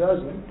to you it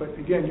doesn't. But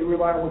again, you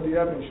rely on what the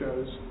evidence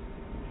shows.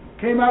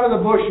 Came out of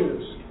the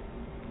bushes.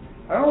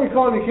 I don't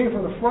recall if he came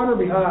from the front or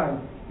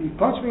behind. He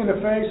punched me in the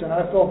face and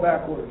I fell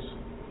backwards.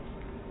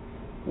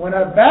 When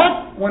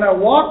I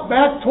walked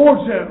back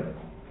towards him,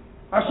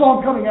 I saw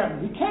him coming at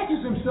me. He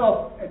catches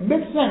himself at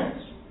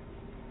mid-sentence.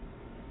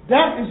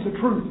 That is the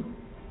truth.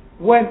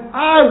 When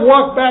I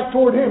walked back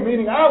toward him,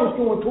 meaning I was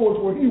going towards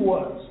where he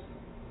was.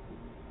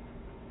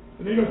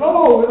 And he goes,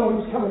 "Oh, no,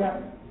 he's coming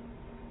at me."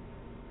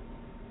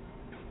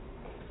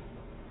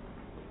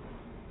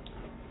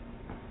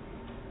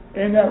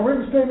 In that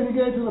written statement he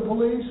gave to the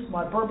police,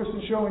 my purpose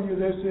in showing you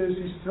this is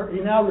he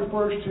now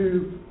refers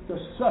to the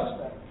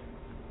suspect.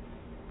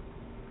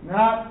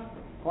 Not,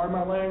 pardon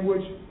my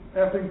language,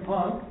 effing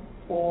punk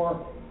or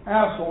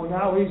asshole.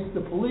 Now he's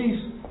the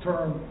police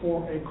term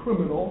for a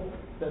criminal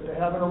that they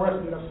haven't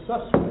arrested, a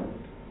suspect.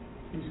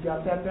 He's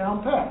got that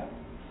down pat.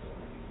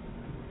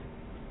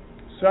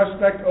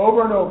 Suspect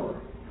over and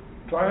over.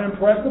 Trying to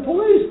impress the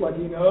police like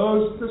he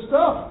knows the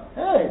stuff.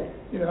 Hey,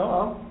 you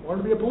know, I want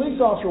to be a police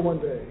officer one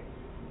day.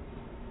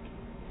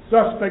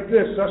 Suspect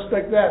this,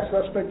 suspect that,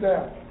 suspect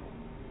that.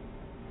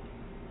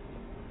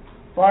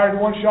 Fired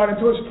one shot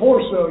into his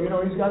torso. You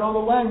know, he's got all the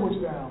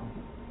language down.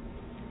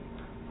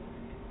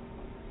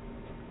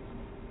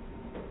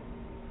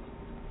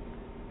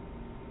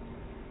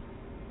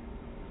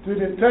 The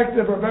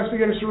detective or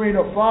investigator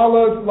Sereno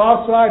followed,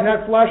 lost sight,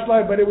 had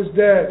flashlight, but it was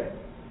dead.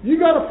 You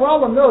got a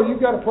problem? No, you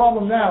got a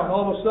problem now. And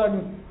all of a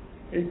sudden,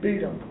 he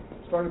beat him.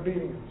 Started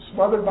beating him.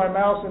 Smothered by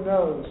mouth and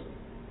nose.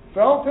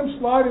 Felt him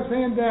slide his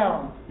hand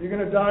down. "You're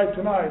going to die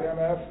tonight,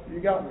 MF. You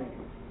got me."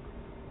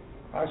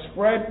 I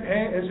spread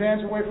his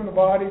hands away from the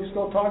body. He's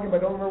still talking, but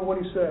I don't remember what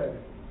he said.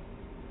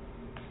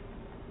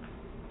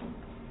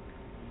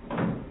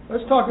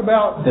 Let's talk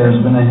about... There's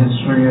been a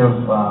history of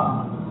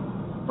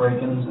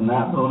break-ins in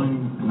that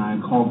building, and I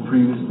called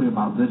previously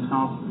about this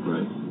house.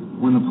 Right.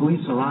 When the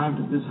police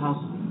arrived at this house,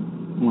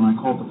 when I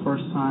called the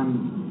first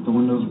time, the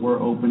windows were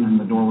open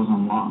and the door was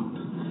unlocked.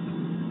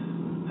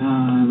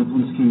 And the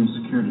police came and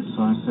secured it.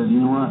 So I said, you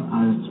know what,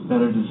 it's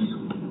better to just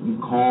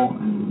call.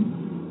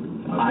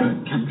 And okay. I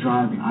kept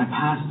driving. I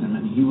passed him,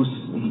 and he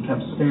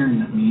kept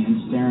staring at me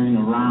and staring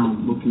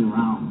around, looking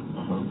around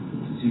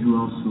to see who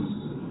else was.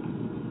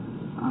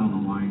 I don't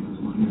know why he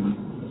was looking at me.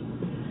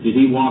 Did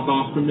he walk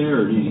off from there,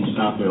 or did he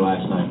stop there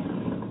last night?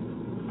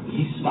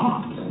 He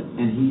stopped,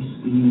 and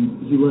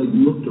he like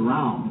looked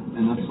around,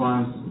 and that's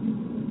why.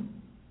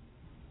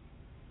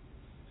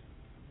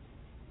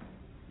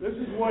 This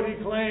is what he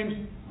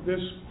claims this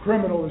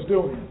criminal is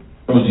doing.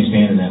 Where was he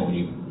standing at when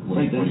he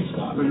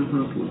stopped?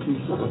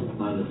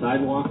 On the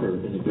sidewalk or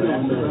in the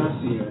grass?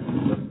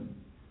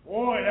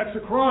 Boy, that's a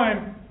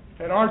crime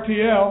at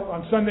RTL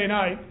on Sunday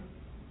night,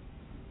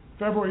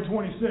 February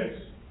 26th.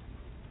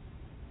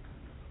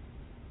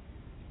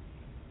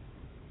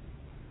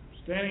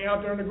 Standing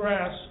out there in the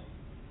grass.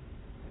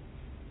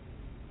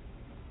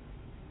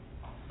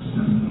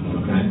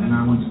 Okay. And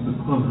I went to the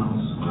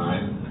clubhouse. All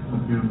right.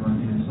 Up here on the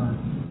right-hand side.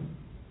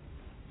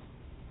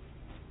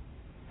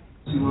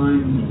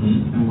 Line,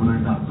 and when I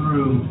got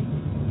through,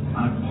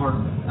 I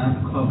parked at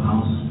the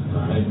clubhouse.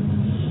 Right.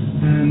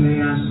 And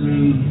they asked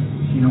me,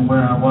 you know,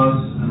 where I was,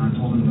 and I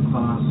told them the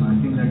clubhouse, and I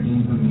think I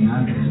gave them the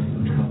address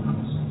of the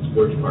clubhouse.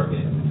 Where'd you park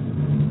it?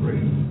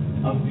 Right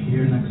up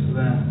here next to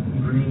that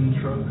green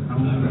truck. I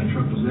don't know if that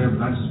truck was there,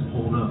 but I just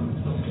pulled up.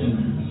 Okay.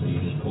 So you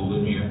just pulled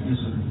in here? Yes,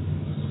 sir.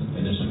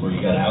 And this is where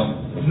you got out?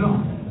 No.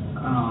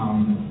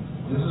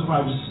 This is where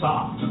I just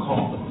stopped to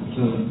call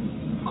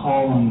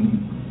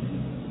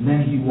and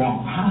Then he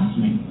walked past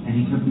me, and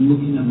he kept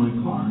looking at my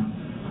car,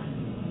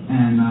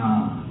 and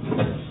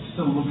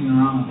still looking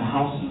around at the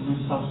houses and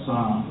stuff. So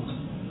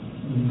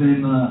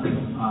then the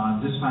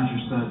dispatcher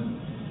said,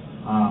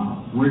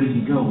 where did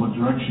he go? What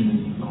direction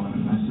did he go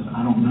in? And I said,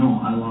 I don't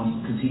know. I lost,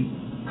 because he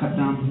cut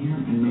down here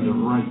and made a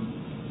right.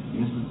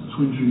 I guess it's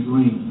Twin Trees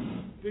Lane.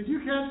 Did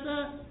you catch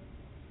that?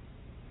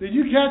 Did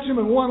you catch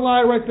him in one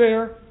lie right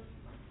there?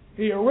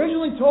 He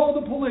originally told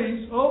the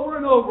police over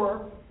and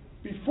over,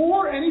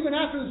 before and even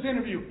after this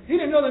interview, he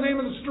didn't know the name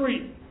of the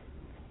street.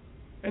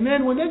 And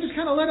then when they just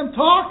kind of let him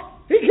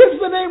talk, he gives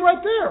the name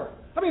right there.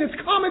 I mean, it's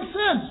common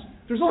sense.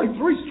 There's only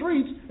 3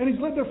 streets, and he's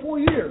lived there 4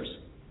 years.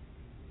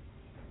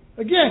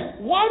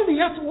 Again, why did he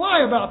have to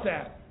lie about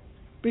that?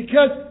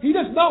 Because he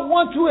does not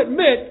want to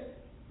admit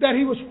that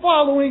he was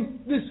following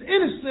this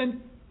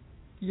innocent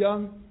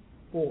young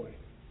boy,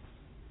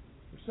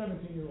 a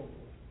 17-year-old boy.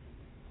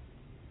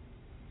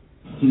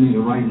 He made a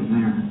right in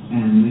there,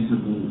 and they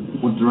said,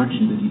 well, what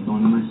direction did he go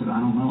in? And I said,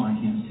 I don't know, I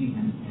can't see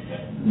him.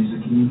 And they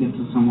said, can you get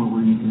to somewhere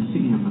where you can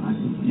see him? And I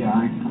said, yeah,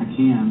 I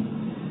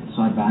can.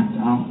 So I backed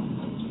out.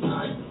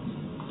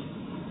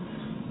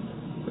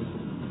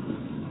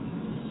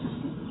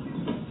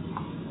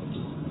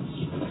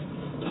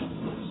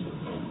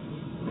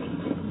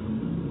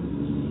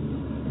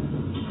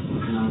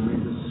 And I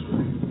made this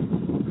straight.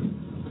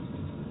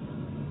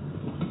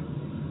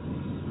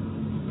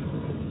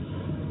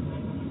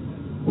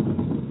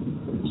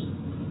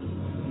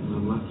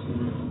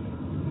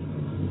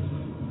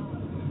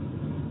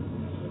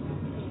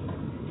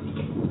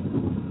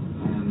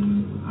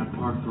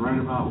 Right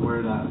about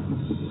where that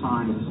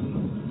sign is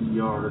in the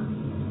yard.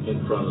 In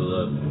front of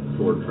the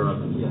Ford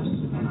truck? Yes,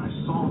 and I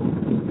saw him.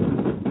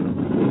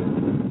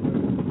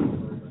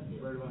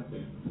 Right about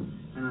there.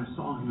 And I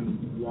saw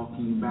him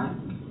walking back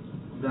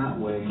that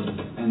way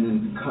and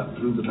then cut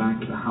through the back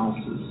of the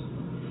houses.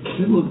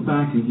 He looked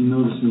back and he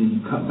noticed me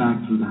and he cut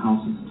back through the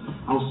houses.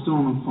 I was still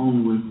on the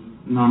phone with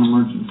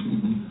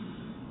non-emergency.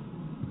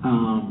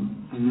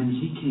 And then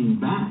he came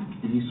back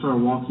and he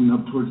started walking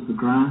up towards the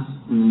grass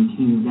and then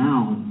came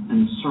down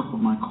and circled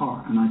my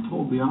car. And I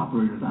told the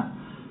operator that.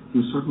 He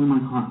was circling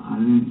my car.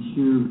 I didn't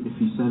hear if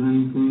he said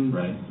anything.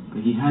 Right.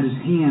 But he had his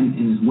hand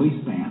in his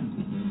waistband.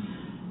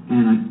 Mm-hmm.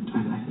 And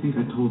I think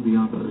I told the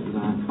operator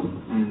that.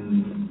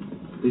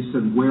 And they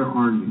said, where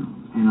are you?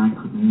 And I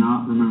could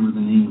not remember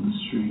the name of the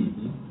street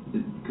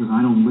because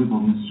I don't live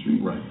on this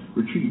street. Right.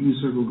 Retreat View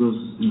Circle goes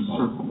in a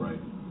circle.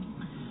 Right.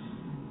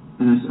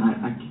 And I said,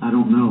 I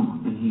don't know.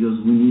 And he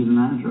goes, we need an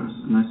address.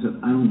 And I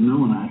said, I don't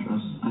know an address.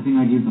 I think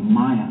I gave them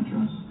my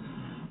address.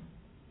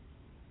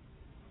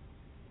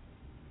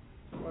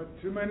 What,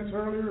 2 minutes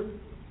earlier,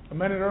 a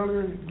minute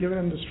earlier, giving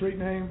him the street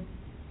name,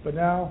 but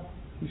now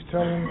he's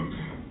telling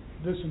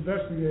this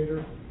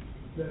investigator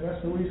that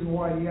that's the reason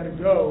why he had to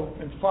go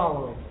and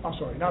follow. I'm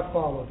sorry, not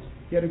follow.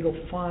 He had to go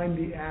find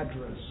the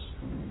address.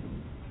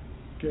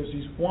 Because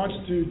he wants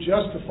to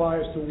justify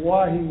as to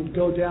why he would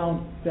go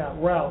down that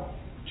route.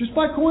 Just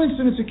by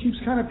coincidence, it keeps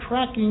kind of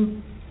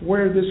tracking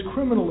where this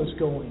criminal is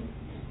going.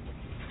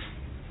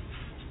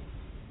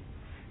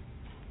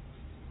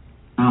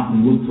 Out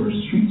and look for a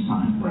street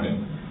sign. Right.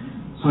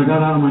 So I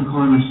got out of my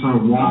car and I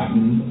started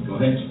walking. Go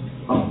ahead.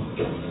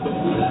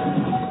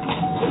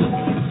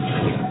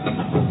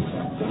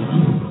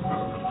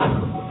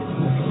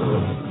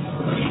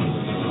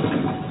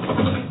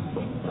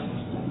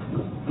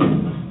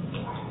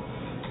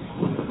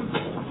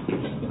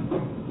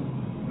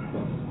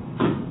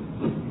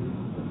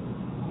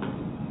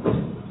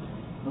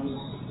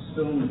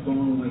 Still on the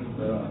phone with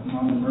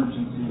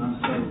non-emergency, and I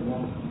started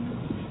walking.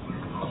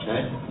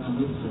 Okay.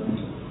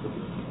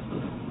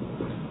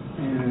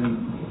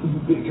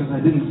 And because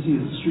I didn't see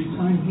a street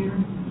sign here,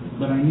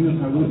 but I knew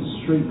if I went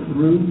straight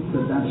through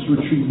that's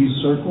Retreat View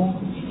Circle,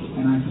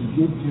 and I could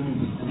give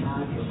him the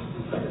address.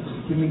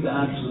 Give me the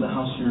address of the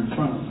house you're in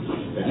front of.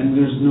 And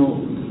there's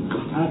no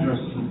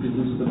address because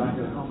this is the back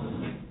of the house.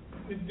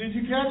 Did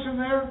you catch him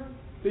there?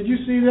 Did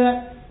you see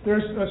that?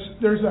 There's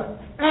a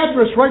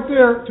address right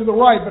there to the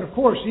right, but of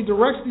course he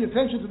directs the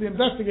attention to the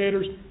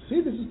investigators. See,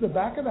 this is the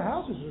back of the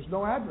houses. There's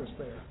no address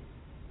there.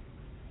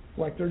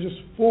 Like they're just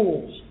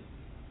fools.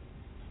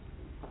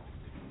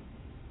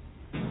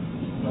 I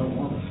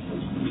walked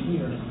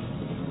here,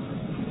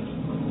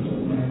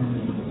 and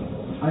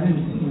I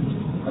didn't see him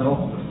at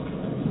all.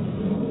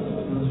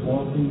 I was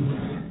walking.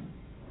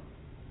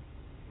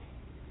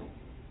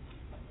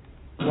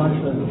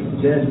 Watched the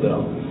dead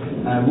though.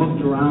 And I looked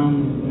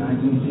around and I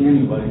didn't see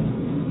anybody.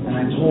 And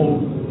I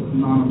told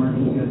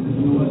non-emergency, I said,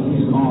 you know what,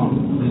 he's gone.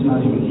 He's not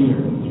even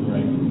here.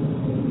 Right.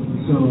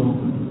 So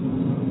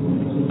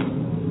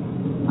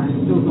I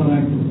still thought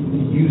I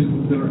could use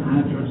their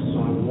address,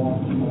 so I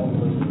walked all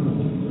the way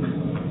through.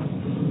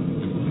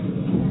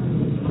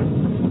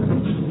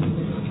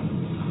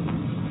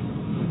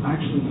 I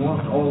actually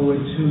walked all the way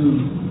to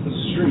the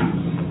street.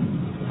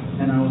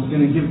 And I was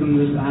going to give them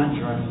this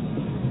address.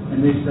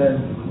 And they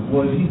said,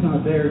 well, if he's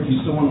not there, do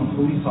you still want a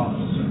police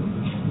officer?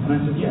 And I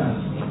said, yes.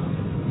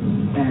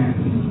 And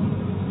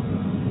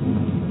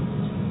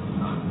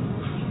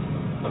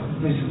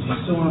They said, you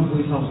still want a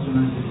police officer?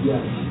 And I said,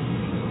 yes.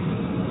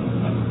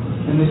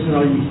 And they said,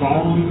 are you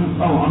following him?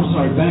 Oh, I'm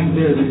sorry, back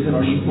there, they said,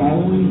 are you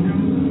following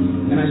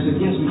him? And I said,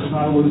 yes, because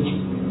I was,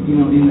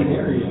 in the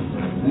area.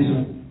 And they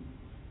said,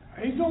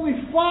 he's only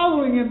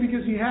following him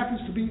because he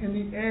happens to be in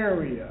the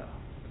area.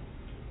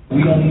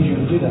 We don't need you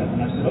to do that. And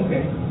I said,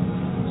 okay.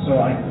 So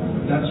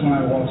that's when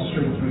I walked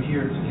straight through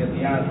here to get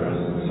the address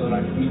so that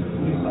I could meet the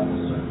police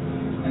officer.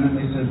 And then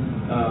they said,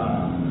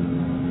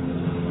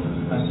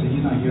 I said,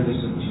 he's not here. They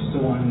said, do you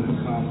still want him to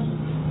come?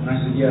 And I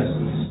said, yes.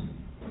 And they said,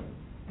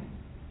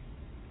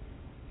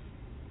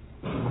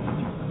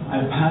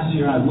 I passed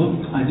here, I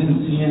looked, I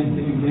didn't see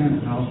anything again,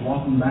 and I was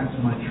walking back to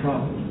my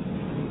truck.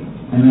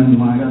 And then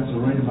when I got to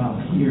right about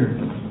here,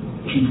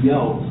 he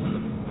yelled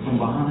from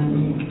behind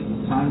me,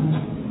 beside me.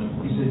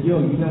 He said,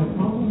 yo, you got a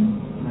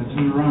problem? And I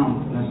turned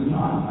around, and I said, no,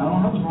 I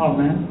don't have a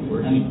problem, man.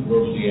 Where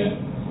was he at?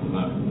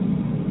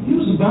 He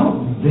was about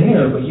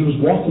there, but he was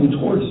walking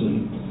towards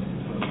me.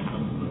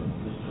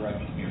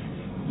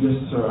 Yes,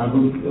 sir.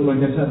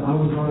 Like I said, I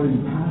was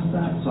already past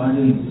that, so I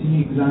didn't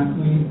see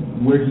exactly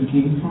where he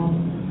came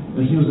from,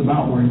 but he was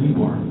about where you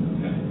were.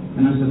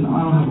 And I said, no,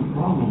 I don't have a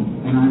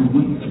problem. And I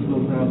went to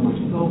go grab my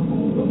cell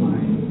phone, but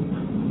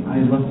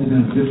I left it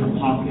in a different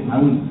pocket. I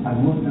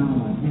looked down in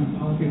my pants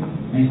pocket,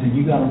 and he said,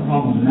 you got a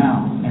problem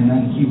now. And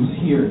then he was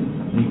here,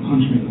 and he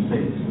punched me in the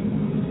face.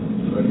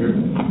 Right here?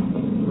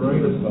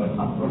 Right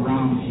up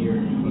around here.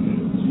 Okay.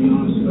 To be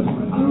honest,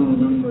 I don't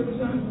remember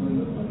exactly.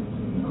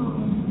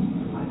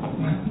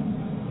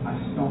 I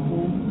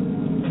stumbled,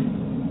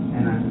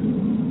 and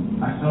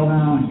I fell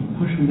down, he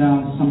pushed me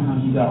down,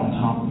 somehow he got on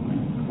top of me.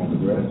 On the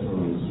grass or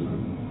on the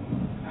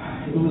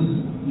street? It was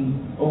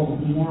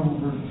more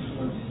over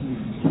towards here.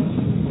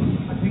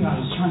 I think I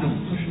was trying to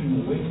push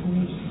him away from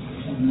me,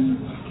 and then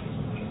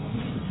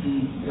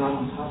he got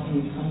on top of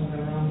me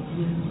somewhere around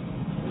here.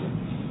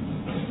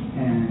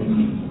 And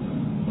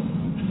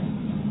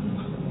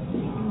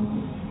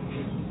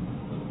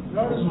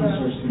that's when I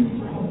started screaming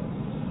for help.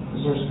 I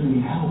started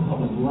screaming help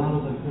as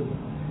loud as I could.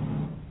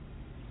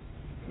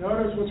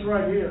 Notice what's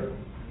right here.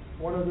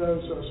 One of those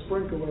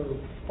sprinkler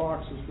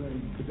boxes thing.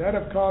 Could that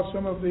have caused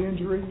some of the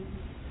injury?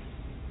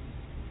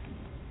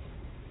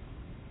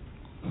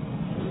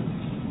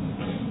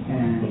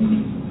 And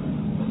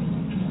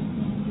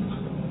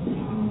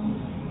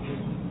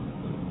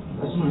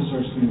that's when I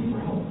started screaming for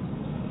help.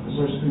 I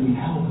started screaming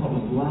help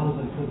as loud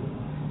as I could.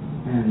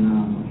 And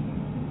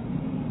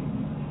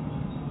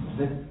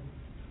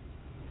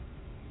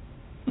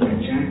my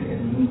jacket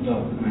moved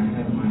up, and I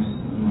had my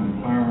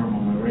firearm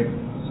on my right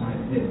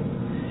side hip.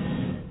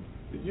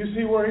 Did you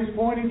see where he's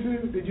pointing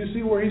to? Did you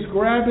see where he's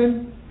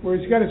grabbing? Where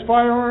he's got his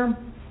firearm?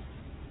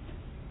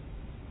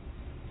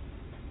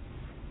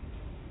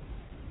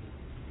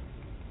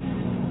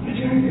 My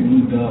jacket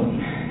moved up,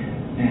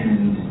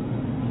 and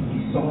he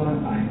saw it.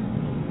 I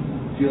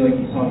feel like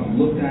he saw it. He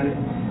looked at it,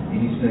 and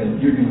he said,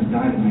 "You're going to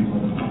die tonight,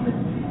 motherfucker."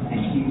 And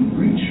he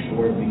reached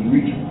for it, but he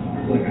reached,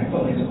 like I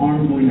felt his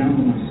arm going down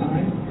to my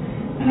side,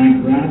 and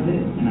I grabbed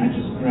it, and I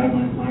just grabbed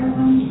my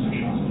firearms and I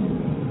shot him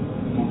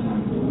one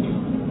time.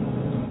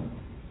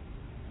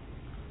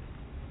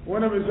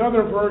 One of his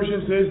other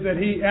versions is that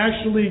he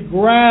actually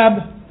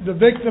grabbed the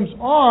victim's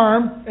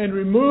arm and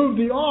removed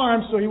the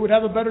arm so he would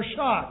have a better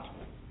shot.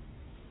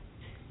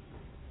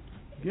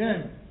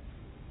 Again,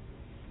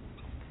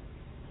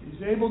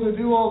 he's able to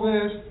do all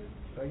this.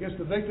 I guess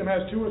the victim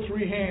has 2 or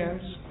 3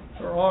 hands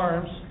or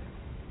arms.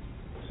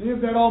 See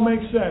if that all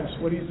makes sense,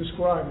 what he's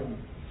describing.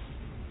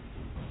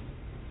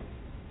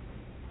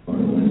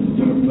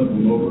 Look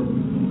him over.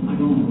 I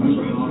don't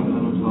remember how I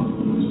got on top of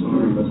him. I'm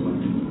sorry. That's fine.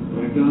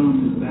 But I got on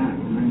his back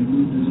and I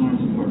moved his arms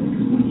apart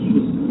because when he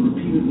was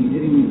repeatedly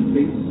hitting me in the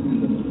face and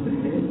the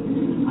head,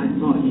 I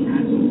thought he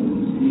had something in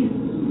his hands.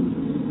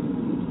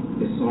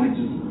 So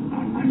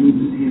I moved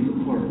his hands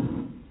apart.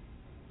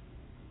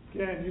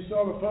 Again, you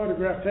saw the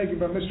photograph taken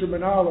by Mr.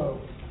 Manalo.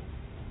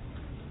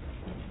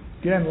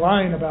 Again,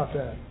 lying about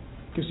that.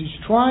 Because he's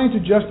trying to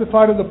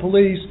justify to the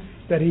police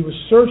that he was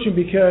searching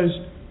because,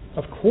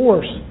 of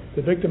course,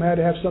 the victim had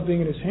to have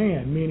something in his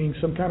hand, meaning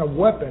some kind of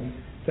weapon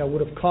that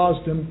would have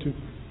caused him to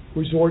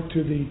resort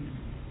to the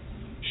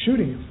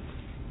shooting him.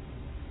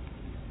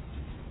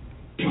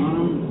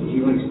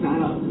 He sat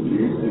up.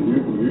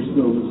 You're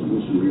still in this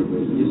position here,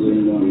 basically. Yes, sir.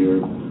 Down here,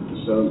 the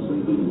cells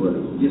and the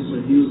breath. Yes,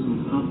 sir. He was on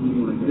top of me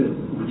like this.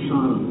 I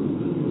shot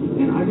him.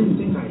 And I didn't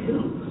think I hit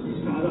him because he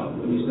sat up.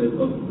 And he said,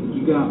 look,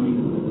 you got me.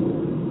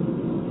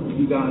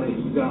 You got it.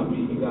 You got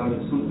me. You got it.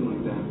 Something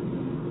like that.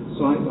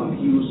 So I thought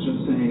he was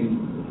just saying,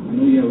 I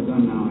know you have a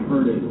gun now. I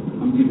heard it.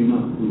 I'm giving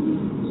up.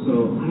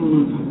 So I don't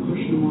know if I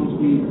pushed him off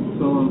me or he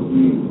fell off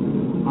me.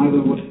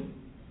 Either way.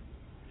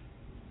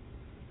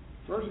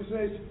 First he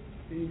says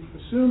he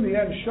assumed he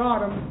hadn't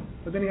shot him,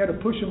 but then he had to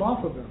push him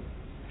off of him.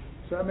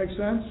 Does that make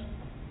sense?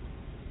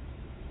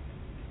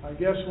 I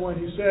guess when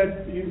he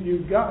said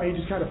you got me, he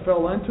just kind of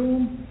fell into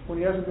him when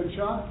he hasn't been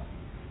shot.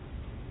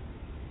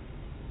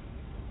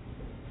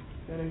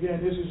 And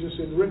again, this is just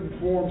in written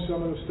form,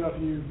 some of the stuff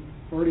you've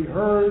already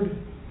heard.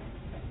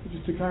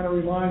 just to kind of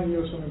remind you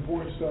of some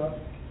important stuff.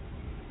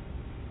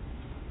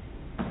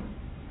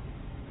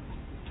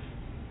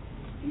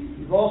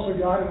 You've also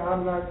got, and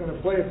I'm not going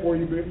to play it for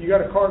you, but you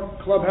got a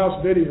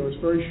clubhouse video.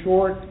 It's very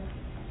short.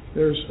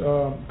 There's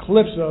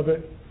clips of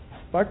it.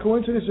 By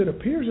coincidence, it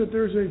appears that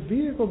there's a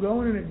vehicle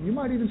going in it. You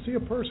might even see a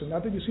person.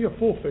 Not that you see a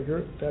full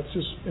figure. That's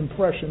just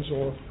impressions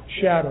or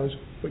shadows.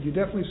 But you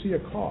definitely see a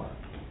car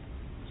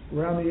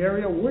around the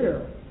area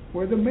where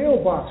the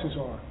mailboxes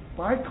are.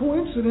 By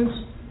coincidence,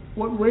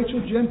 what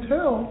Rachel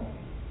Gentile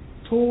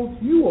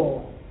told you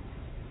all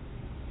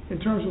in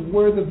terms of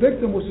where the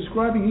victim was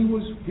describing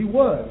he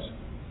was.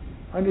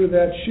 Under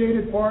that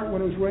shaded part,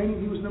 when it was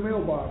raining, he was in the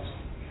mailbox.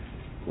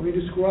 When he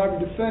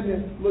described the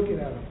defendant looking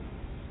at him.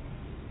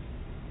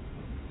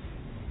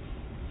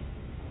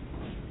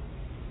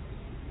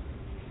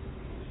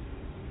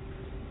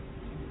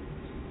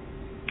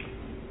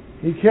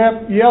 He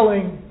kept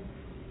yelling.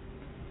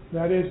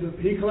 That is,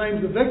 he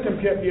claims the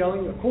victim kept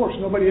yelling. Of course,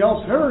 nobody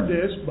else heard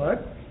this,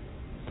 but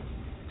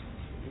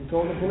he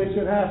told the police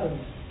it happened.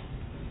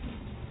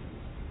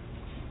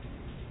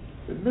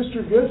 Did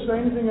Mr. Good say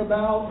anything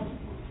about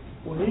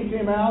when he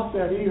came out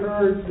that he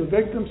heard the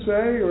victim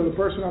say, or the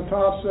person on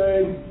top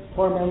say,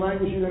 pardon my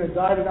language, you're going to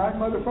die tonight,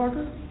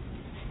 motherfucker?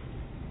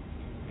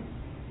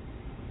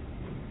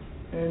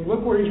 And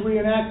look where he's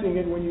reenacting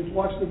it when you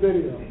watch the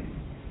video.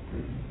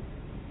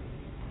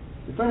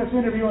 Defendant's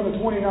interview on the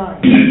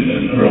 29th.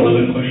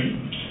 Relevant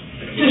question.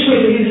 Just so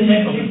he's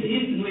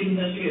the lead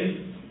investigator.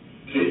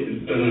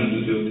 It doesn't have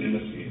to do with the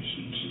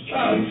investigation.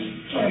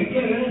 Sorry,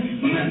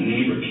 when that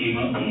neighbor came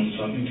up and was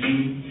talking to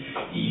him,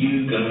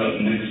 you got up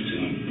next to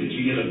him. Did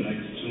you get up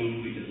next to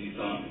him because you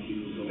thought he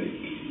was awake?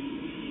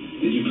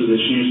 Did you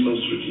position yourself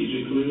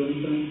strategically like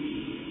that?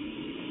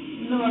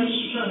 No, I was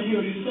just trying to hear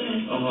what he was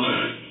saying.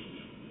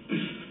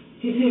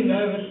 He seemed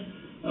nervous.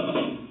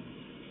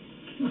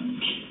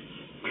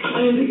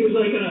 I didn't think he was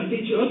like going to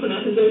beat you up or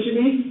nothing, is that what you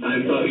mean?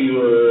 I thought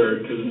you were,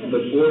 because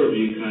the four of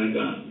you kind of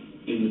got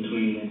in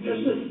between.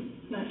 That's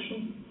just natural.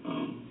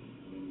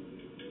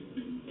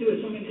 Do it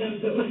so many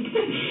times that way.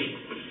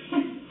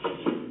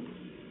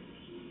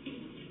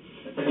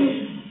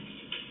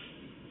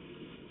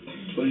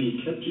 Well, you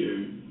kept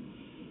your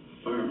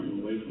firearm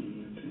away from him,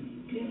 I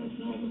think. Yeah, that's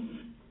normal.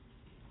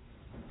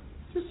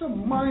 Just a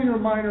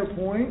minor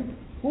point.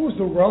 What was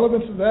the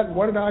relevance of that?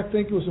 What did I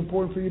think it was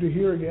important for you to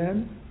hear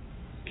again?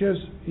 Because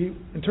he,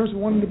 in terms of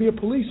wanting to be a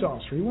police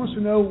officer, he wants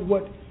to know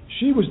what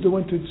she was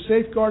doing to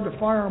safeguard the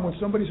firearm when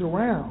somebody's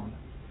around.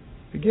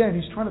 Again,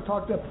 he's trying to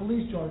talk that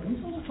police jargon.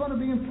 He's also trying to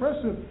be impress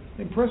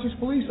these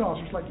police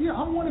officers. Like, yeah,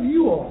 I'm one of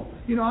you all.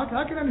 You know, I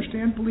can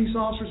understand police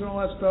officers and all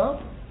that stuff.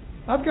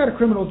 I've got a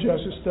criminal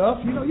justice stuff.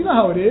 You know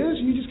how it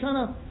is. You just kind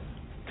of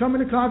come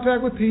into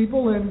contact with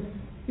people, and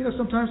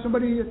sometimes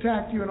somebody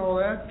attacked you and all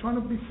that, trying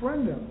to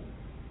befriend them.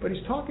 But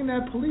he's talking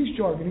that police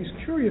jargon. He's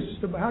curious as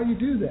to how you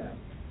do that.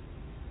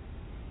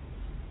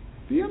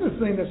 The other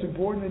thing that's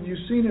important, and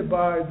you've seen it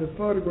by the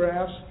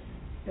photographs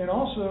and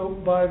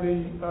also by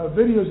the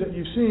videos that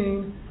you've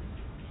seen,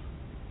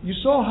 you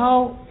saw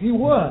how he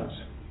was.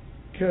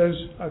 Because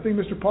I think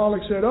Mr.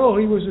 Pollack said,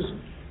 he was this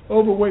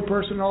overweight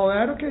person and all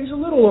that. Okay, he's a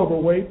little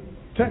overweight.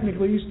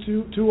 Technically, he's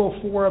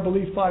 204, I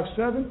believe,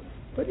 5'7".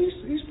 But he's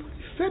pretty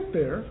fit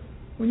there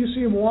when you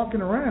see him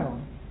walking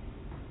around.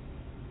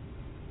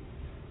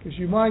 Because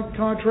you might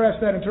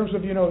contrast that in terms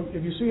of,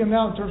 if you see him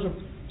now in terms of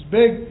he's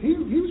big, he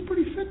was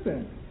pretty fit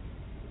then.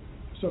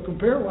 So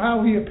compare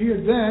how he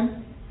appeared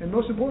then, and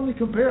most importantly,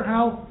 compare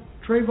how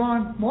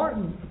Trayvon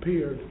Martin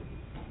appeared,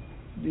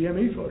 the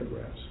ME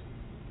photographs.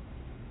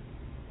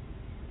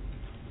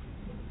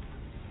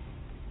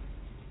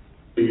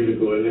 Are you going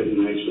to go ahead and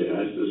actually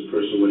ask this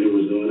person what he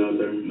was doing out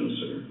there? No,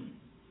 sir.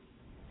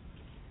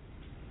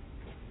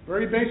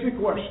 Very basic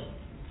question.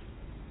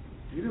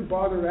 You didn't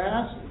bother to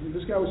ask?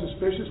 This guy was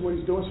suspicious what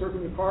he's doing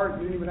circling the car.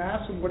 You didn't even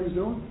ask him what he's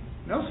doing?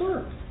 No,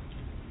 sir.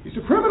 He's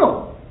a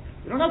criminal.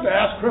 You don't have to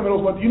ask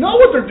criminals what you know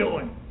what they're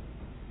doing.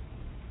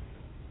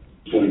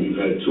 You've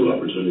had two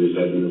opportunities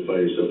to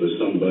identify yourself as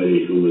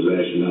somebody who was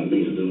actually not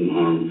meaning to do them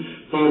harm.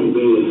 Problem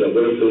being is that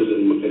what if there's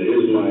in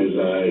his mind's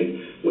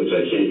eye, which I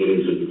can't get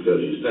into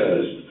because he's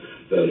passed,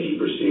 that he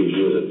perceives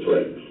you as a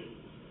threat.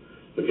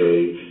 Okay?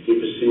 He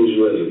perceives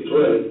you as a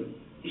threat.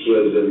 He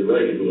has every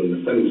right to go and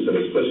defend himself,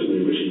 especially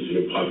when you're reaching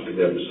into your pocket to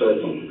grab a cell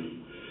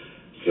phone.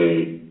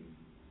 Okay?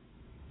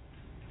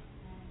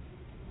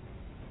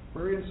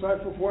 Very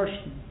insightful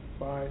question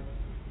by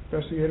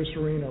Investigator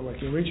Serino.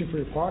 Like, you're reaching for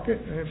your pocket,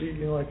 and it'd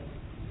be, like,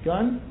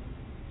 gun?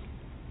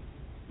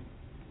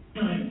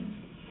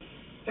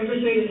 Ever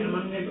say to him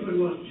on Neighborhood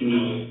Watch?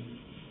 No.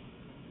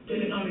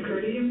 Did it not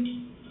occur to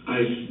you? I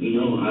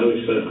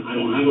always said, I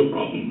don't have a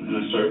problem, and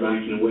I started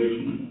backing away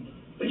from him.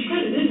 But you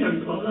kind of did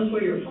have a problem. That's why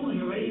you were following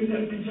her, right? You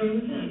had a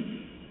concern with him.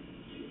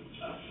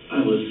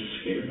 I was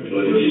scared. You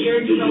were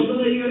scared to tell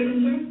him that you had a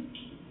concern?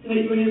 And that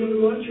you were able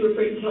to watch? You were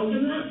afraid to tell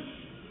him that?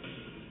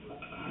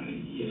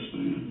 Yes,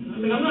 ma'am.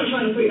 I mean, I'm not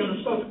trying to put you on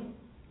the spot.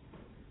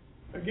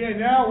 Again,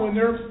 now when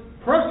they're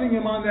pressing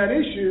him on that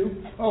issue,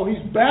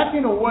 he's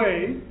backing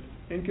away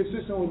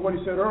inconsistent with what he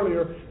said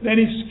earlier, then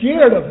he's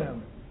scared of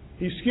him.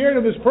 He's scared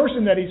of this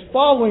person that he's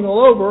following all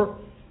over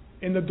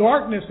in the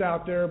darkness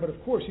out there, but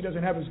of course he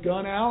doesn't have his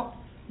gun out,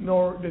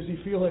 nor does he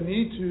feel a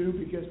need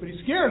to, but he's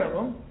scared of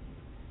him.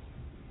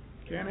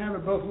 Can't have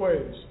it both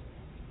ways.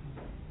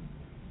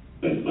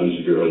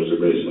 Unsecure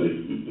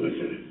observation.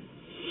 Okay.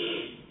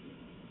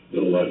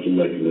 No locking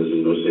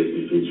mechanism, no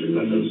safety feature,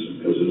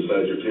 nothing. Goes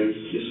inside your pants?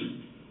 Yes, sir.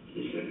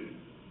 Okay.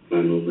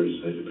 9mm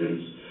inside your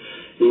pants.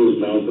 He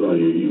was mounted on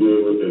you. He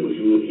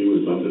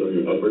was mounted on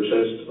your upper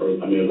chest, or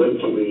at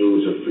what point were you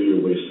able to free your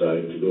waist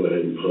side to go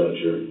ahead and pull out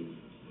your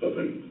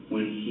weapon?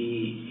 When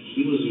he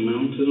was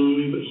mounted on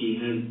me, but he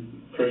had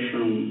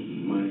pressure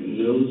on my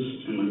nose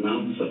and my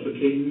mouth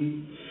suffocating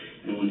me,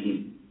 and when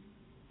he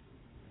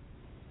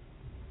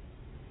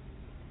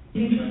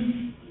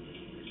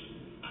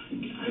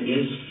I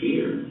guess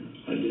fear.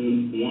 I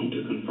didn't want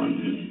to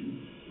confront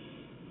him.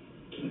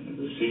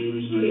 The same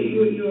reason I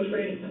didn't. You were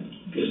afraid of him?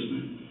 Yes,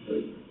 ma'am.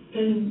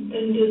 Then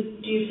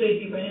do you say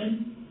he ran?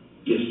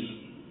 Yes.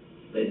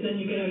 Then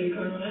you get out of your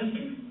car and run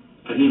after him?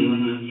 I didn't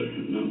run after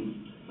him, no.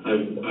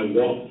 I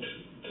walked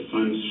to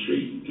find a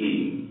street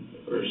name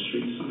or a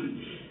street sign,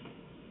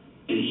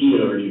 and he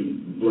had already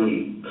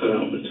cut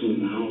out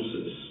between the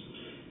houses.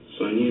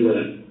 So I knew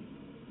that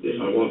if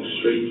I walked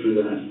straight through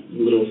that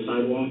little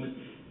sidewalk,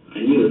 I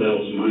knew that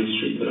was my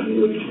street, that I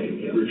knew it was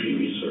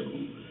Retrieve Circle.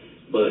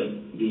 But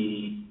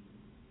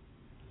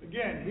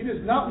Again, he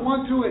does not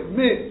want to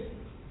admit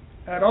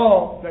at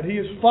all that he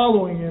is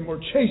following him or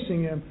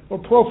chasing him or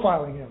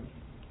profiling him.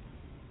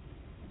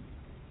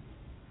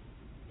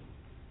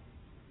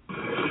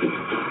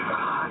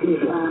 These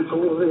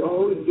assholes, they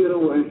always get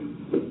away.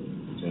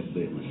 That's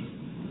it, man.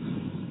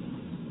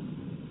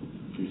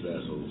 These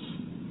assholes.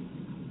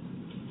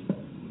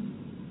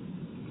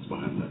 What's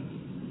behind that?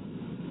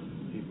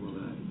 People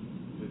that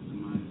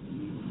victimized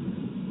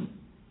me.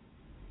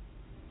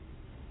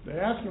 They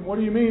ask him, what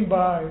do you mean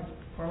by,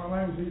 pardon my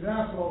language, these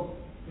assholes?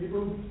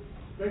 People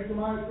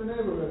victimized the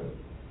neighborhood.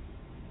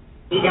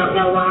 You don't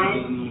know why?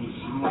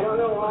 I don't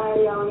know why I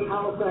yell in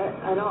house.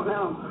 I don't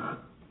know.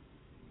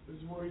 This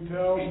is where he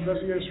tells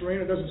Investigator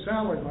Serena, it doesn't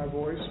sound like my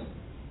voice.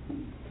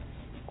 In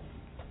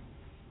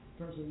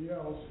terms of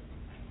yells.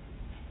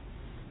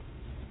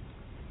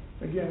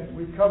 Again,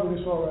 we've covered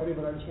this already,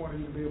 but I just wanted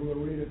you to be able to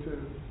read it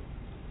too.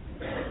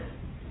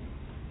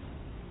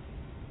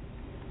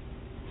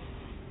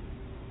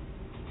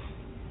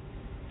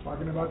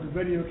 Talking about the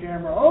video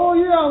camera. Oh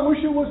yeah, I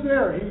wish it was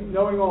there. He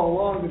knowing all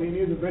along that he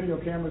needed the video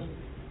cameras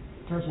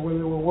in terms of whether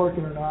they were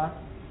working or not.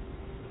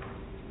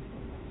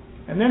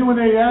 And then when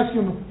they ask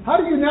him, how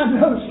do you not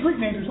know the street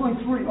names? There's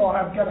only 3. Oh,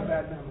 I've got a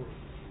bad memory.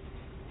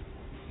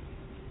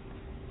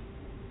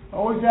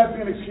 Always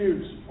asking an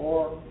excuse,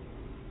 or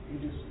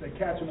they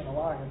catch him in a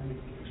lie and then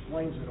he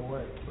explains it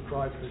away or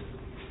tries to.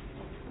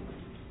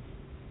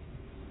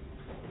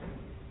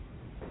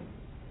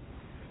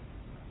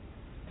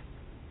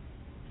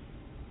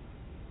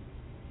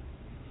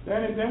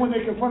 Then when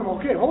they confront him,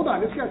 okay, hold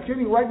on, this guy's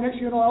sitting right next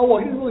to you. Oh, well,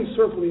 he didn't really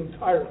circle the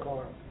entire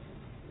car.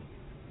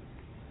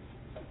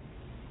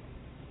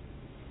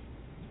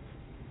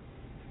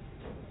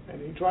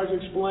 And he tries to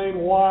explain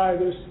why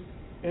this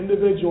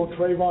individual,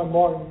 Trayvon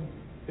Martin,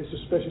 is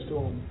suspicious to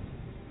him.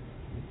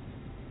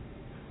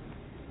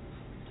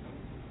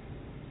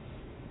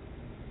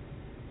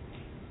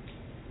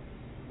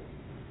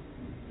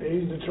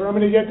 He's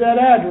determined to get that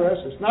address.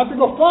 It's not to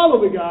go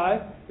follow the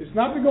guy. It's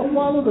not to go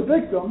follow the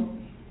victim.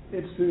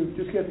 It's to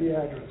just get the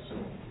address.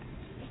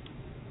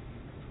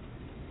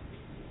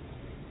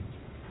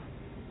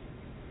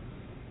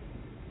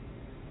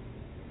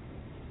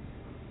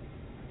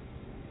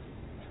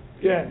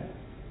 Again,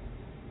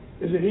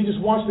 is it he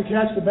just wants to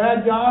catch the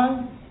bad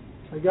guy?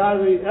 The guy,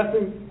 the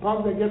effing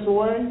punk that gets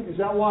away? Is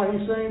that why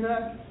he's saying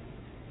that?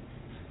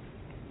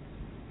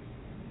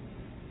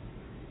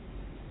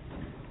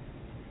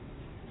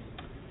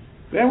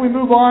 Then we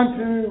move on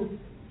to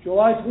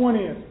July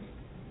 20th,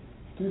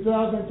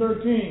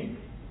 2013.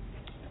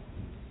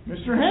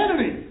 Mr.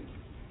 Hannity,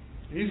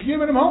 he's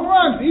giving him home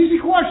runs, easy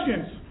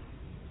questions.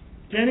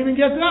 Can't even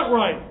get that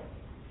right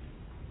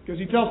because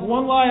he tells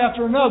one lie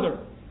after another.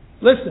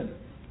 Listen.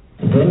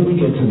 Then we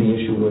get to the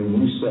issue where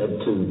you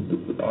said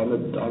on the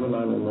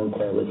 911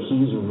 call that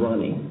he's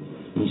running.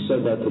 You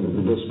said that to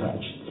the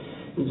dispatch.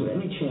 Is there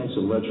any chance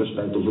in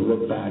retrospect, as you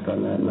look back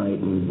on that night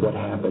and what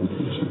happened,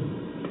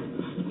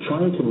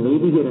 trying to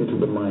maybe get into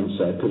the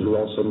mindset, because we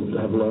also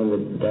have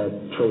learned that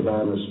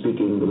Trayvon was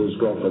speaking with his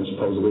girlfriend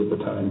supposedly at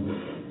the time,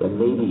 that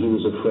maybe he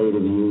was afraid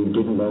of you,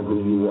 didn't know who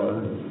you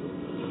were?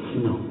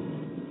 No.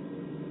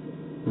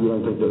 You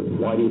don't think that?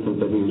 Why do you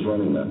think that he was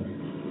running then?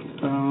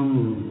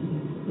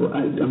 Well,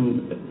 I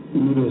mean,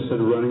 maybe I said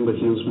running, but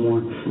he was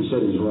more. You said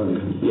he's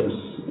running. Yes.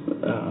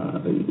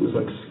 He was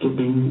like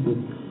skipping,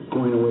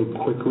 going away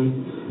quickly,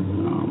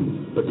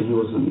 but he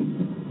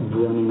wasn't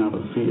running out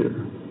of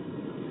fear.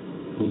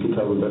 You could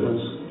tell the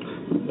difference.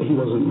 He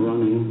wasn't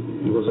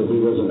running. He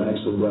wasn't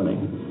actually running.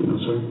 No,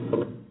 sir.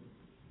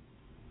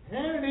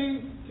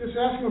 Hannity just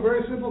asking a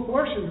very simple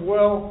question.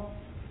 Well,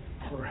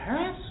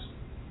 perhaps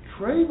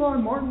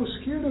Trayvon Martin was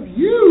scared of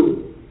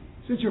you,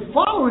 since you're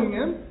following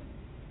him,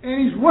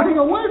 and he's running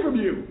away from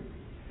you.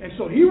 And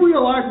so he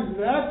realizes at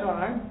that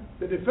time,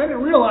 the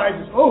defendant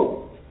realizes,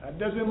 oh, that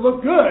doesn't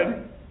look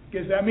good,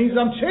 because that means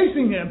I'm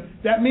chasing him.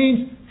 That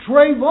means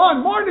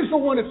Trayvon Martin is the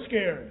one that's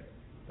scared.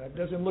 That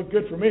doesn't look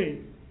good for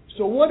me.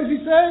 So what does he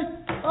say?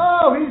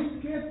 Oh, he's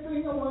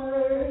skipping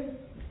away.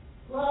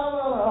 La,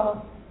 la,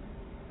 la.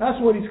 That's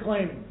what he's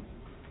claiming.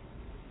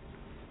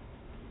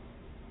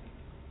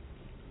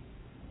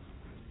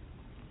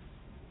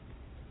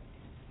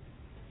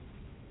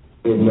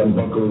 The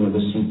unbuckling of the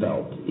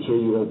seatbelt. Here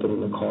you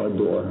open the car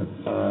door,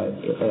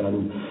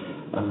 and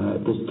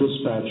this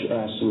dispatch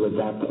asked you at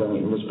that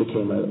point, and this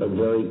became a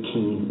very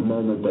key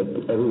moment that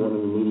everyone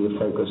in the media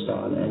focused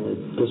on, and the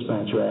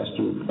dispatcher asked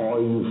you, are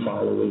you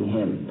following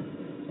him?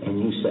 And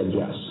you said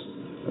yes.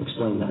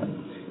 Explain that.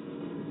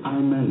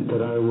 I meant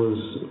that I was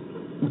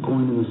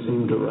going in the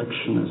same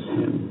direction as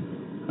him,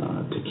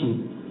 to keep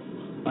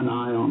an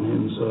eye on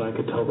him so that I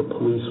could tell the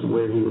police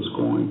where he was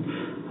going.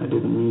 I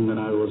didn't mean that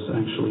I was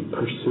actually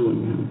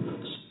pursuing him.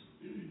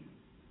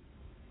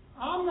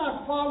 I'm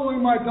not following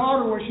my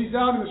daughter where she's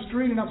out in the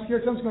street and I'm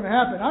scared something's going to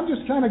happen. I'm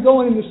just kind of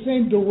going in the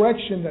same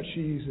direction that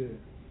she's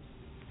in.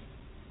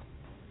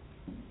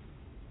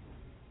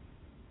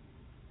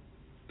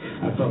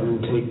 I thought it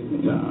would take,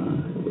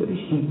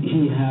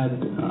 he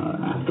had,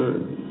 after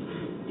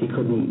he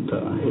couldn't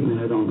hit my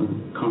head on the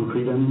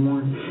concrete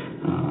anymore,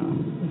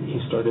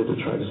 he started to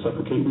try to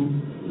suffocate me,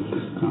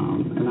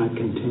 and I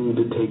continued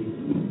to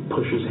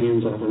push his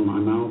hands off of my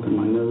mouth and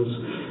my nose,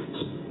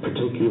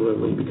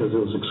 particularly because it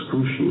was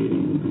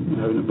excruciating,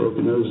 having a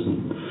broken nose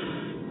and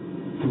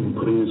him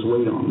putting his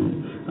weight on it.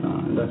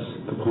 And that's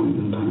the point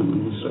in time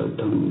when he started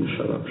telling me to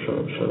shut up, shut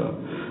up, shut up.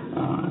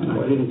 And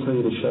why did he tell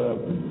you to shut up?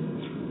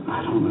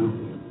 I don't know.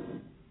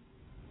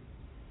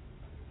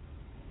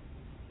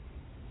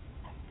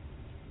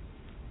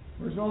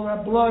 Where's all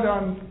that blood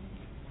on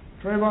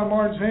Trayvon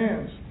Martin's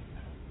hands?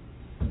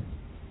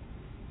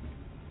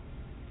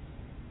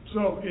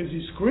 So, is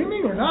he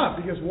screaming or not?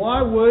 Because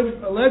why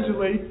would,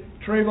 allegedly,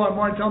 Trayvon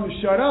Martin tell him to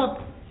shut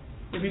up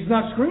if he's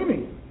not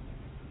screaming?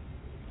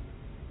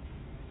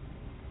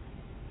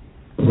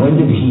 When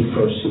did he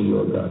first see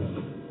your gun?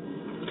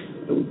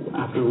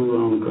 After we were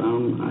on the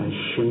ground, I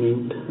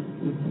shimmied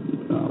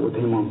with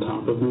him on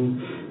top of me,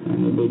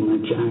 and it made my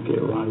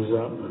jacket rise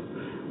up.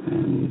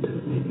 And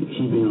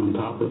he being on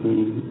top of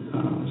me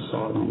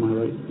saw it on my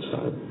right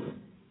side.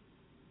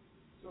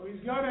 So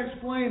he's got to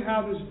explain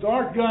how this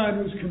dark gun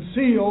was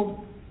concealed,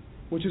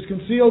 which is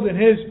concealed in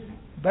his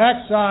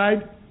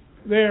backside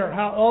there,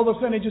 how all of a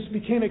sudden it just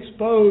became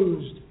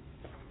exposed.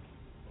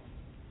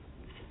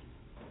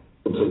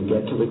 To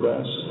get to the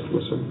grass?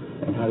 Yes, sir.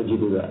 And how did you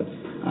do that?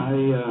 I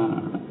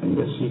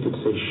guess you could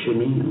say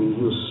shimmy. I mean,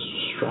 he was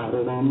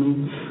straddled on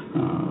me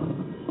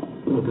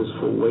with his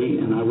full weight,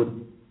 and I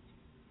would...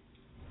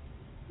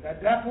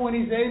 At that point,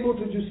 he's able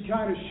to just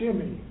kind of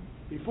shimmy.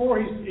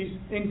 Before, he's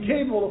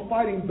incapable of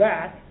fighting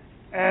back,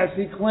 as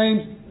he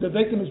claims the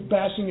victim is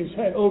bashing his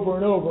head over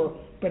and over.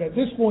 But at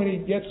this point, he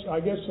gets, I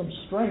guess, some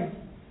strength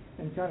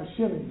and kind of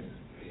shimmies.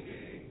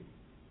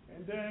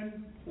 And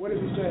then, what does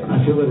he say?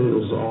 I feel that it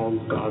was all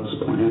God's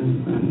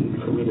plan,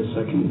 and for me to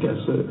second guess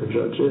it or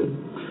judge it.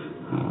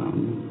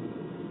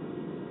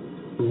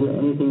 Is there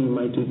anything you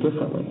might do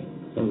differently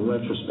in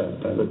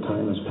retrospect by the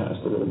time has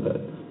passed a little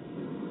bit?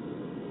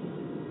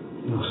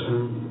 No, sir.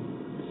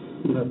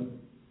 You know,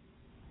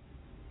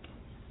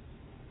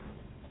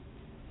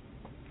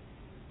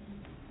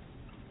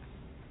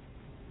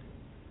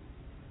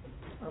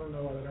 I don't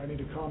know whether I need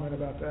to comment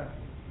about that.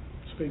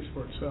 It speaks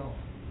for itself.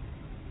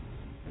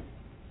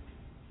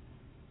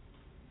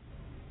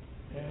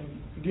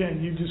 And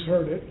again, you just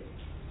heard it,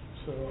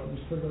 so I'll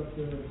just put it up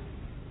there.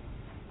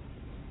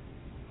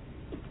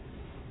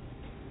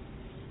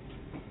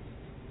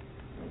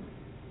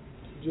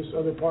 Just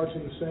other parts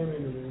of the same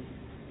interview.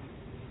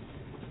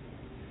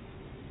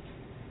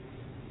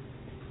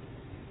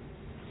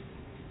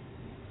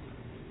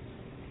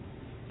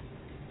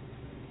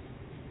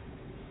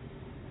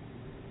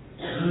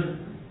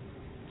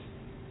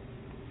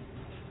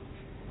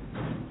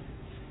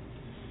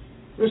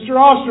 Mr.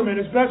 Osterman,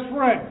 his best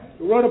friend,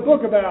 who wrote a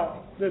book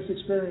about this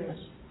experience,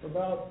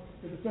 about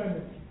the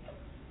defendant.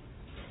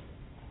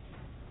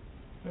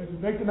 The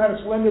victim had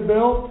a slender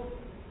build.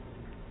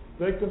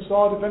 The victim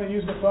saw the defendant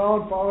use the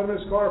phone, followed him in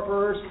his car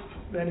first.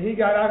 Then he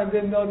got out and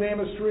didn't know the name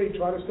of the street,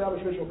 tried to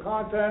establish visual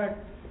contact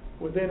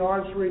within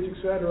armed streets,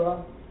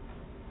 etc.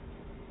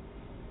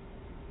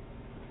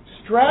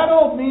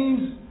 Straddle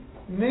means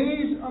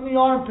knees on the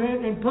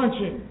armpit and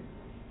punching.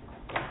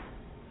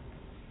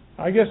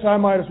 I guess I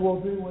might as well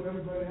do what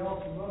everybody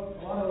else, a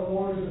lot of the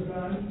lawyers have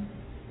done,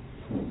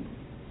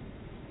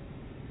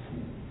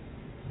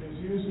 is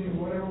using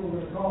whatever we're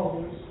going to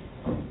call this.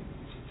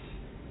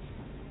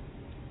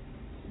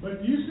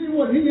 But you see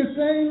what he is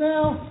saying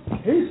now?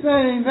 He's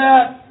saying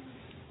that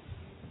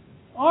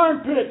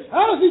armpits.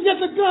 How does he get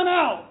the gun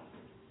out?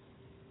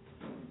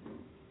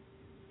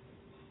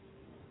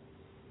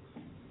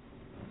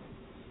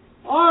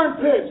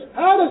 armpits.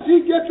 How does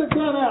he get the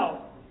gun out?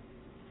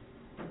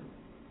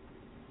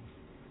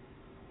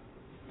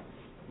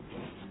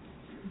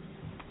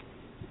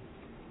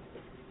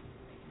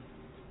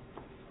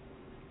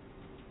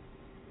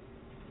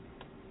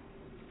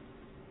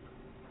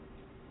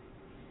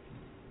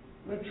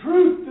 The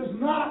truth does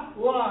not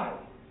lie.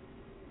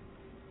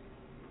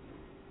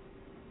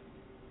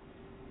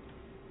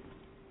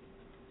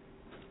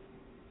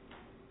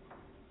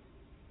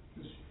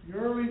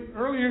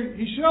 Earlier,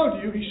 he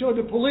showed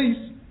the police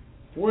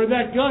where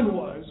that gun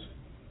was.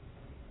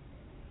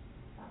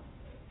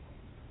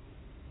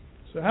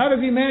 So how does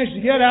he manage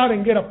to get out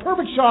and get a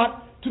perfect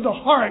shot to the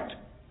heart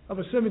of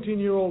a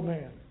 17-year-old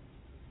man,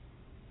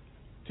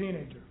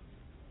 teenager?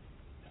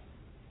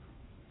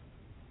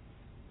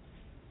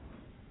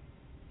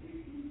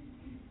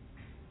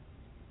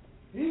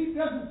 He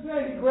doesn't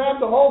say he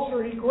grabbed the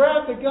holster. He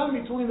grabbed the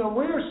gun between the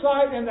rear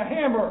sight and the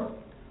hammer.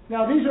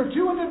 Now, these are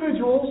two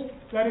individuals.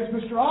 That is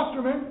Mr.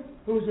 Osterman,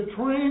 who is a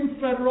trained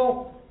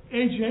federal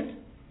agent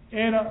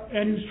and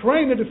who's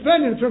trained the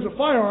defendant in terms of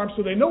firearms,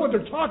 so they know what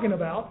they're talking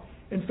about.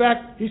 In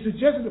fact, he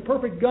suggested the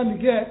perfect gun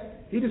to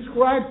get. He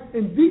describes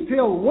in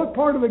detail what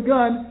part of the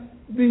gun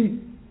the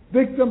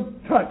victim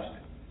touched.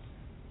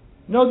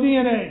 No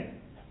DNA.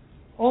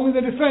 Only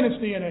the defendant's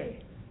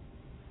DNA.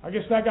 I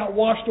guess that got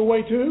washed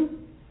away too.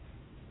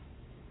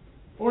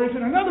 Or is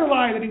it another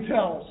lie that he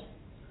tells?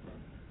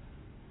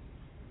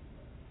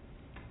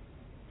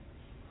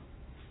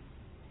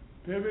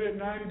 Pivot at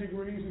 90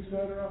 degrees,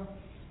 etc.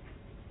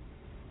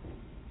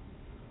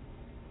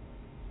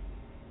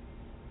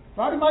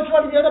 He might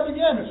try to get up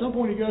again. At some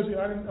point he goes,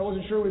 I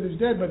wasn't sure whether he's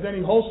dead, but then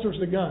he holsters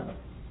the gun.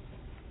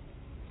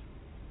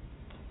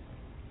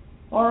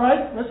 All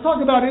right, let's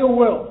talk about ill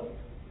will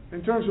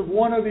in terms of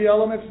one of the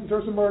elements in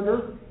terms of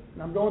murder.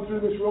 And I'm going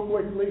through this real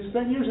quickly.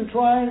 Spent years in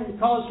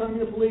college trying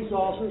to be police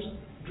officers.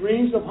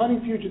 Dreams of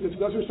hunting fugitives.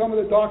 Those are some of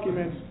the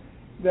documents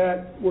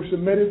that were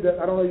submitted that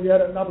I don't know if you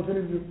had an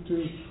opportunity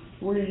to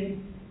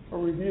read or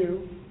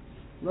review.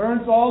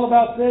 Learns all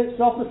about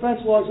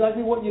self-defense law,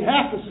 exactly what you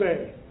have to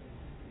say.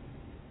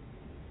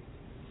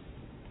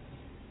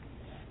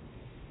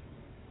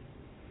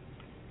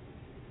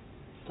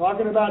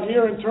 Talking about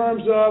here in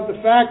terms of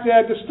the fact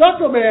that the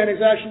stucco man has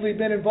actually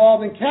been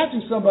involved in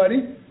catching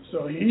somebody,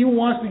 so he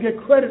wants to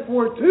get credit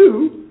for it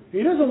too.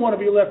 He doesn't want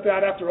to be left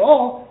out after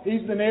all.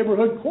 He's the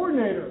neighborhood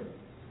coordinator.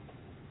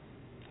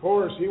 Of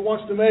course, he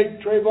wants to make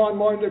Trayvon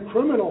Martin a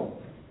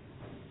criminal.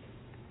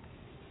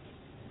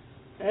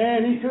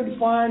 And he couldn't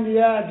find the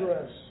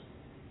address.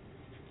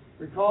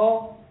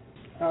 Recall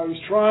how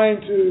he's trying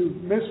to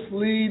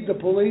mislead the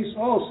police.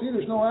 Oh, see,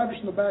 there's no address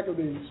in the back of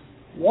these.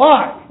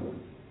 Why?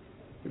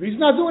 If he's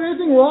not doing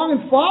anything wrong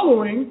in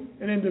following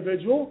an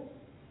individual,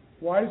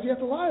 why does he have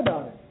to lie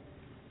about it?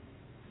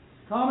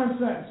 Common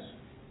sense.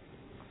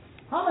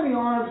 How many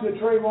arms did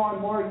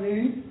Trayvon Martin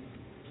need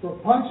for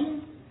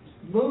punching,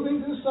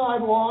 moving to the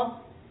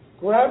sidewalk,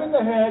 grabbing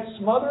the head,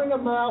 smothering the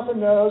mouth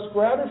and nose,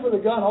 grabbing for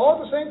the gun all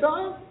at the same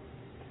time?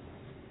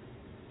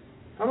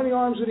 How many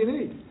arms did he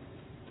need?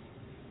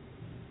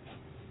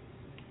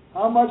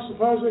 How much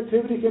supposed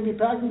activity can be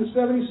packed into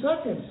 70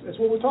 seconds? That's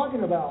what we're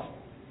talking about.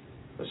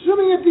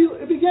 Assuming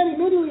it began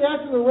immediately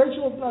after the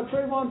Rachel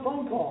Trayvon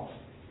phone call.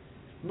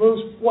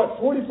 Moves,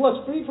 40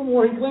 plus feet from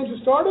where he claims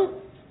it started?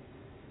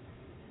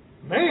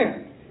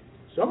 Man,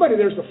 somebody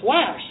there's the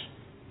flash.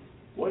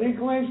 What he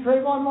claims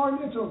Trayvon Martin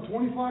did to him,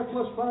 25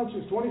 plus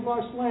punches,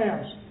 25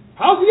 slams.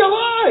 How's he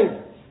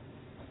alive?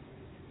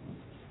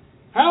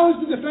 How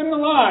is the defendant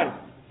alive?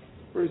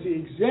 Or is he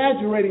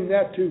exaggerating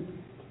that to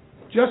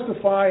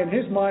justify in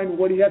his mind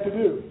what he had to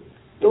do?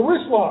 The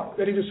wrist lock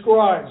that he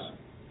describes.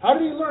 How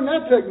did he learn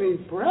that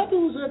technique? Perhaps it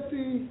was at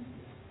the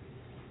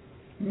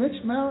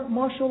mixed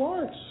martial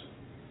arts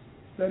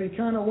that he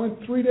kind of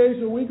went 3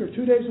 days a week or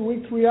 2 days a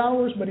week, 3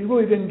 hours, but he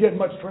really didn't get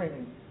much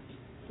training.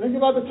 Think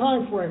about the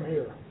time frame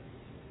here.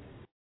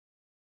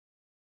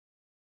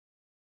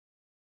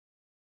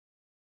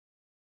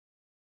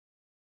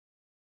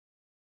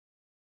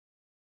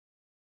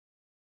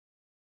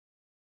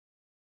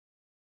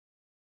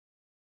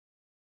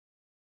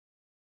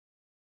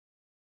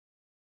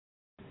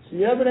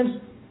 The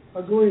evidence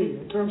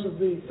agreed in terms of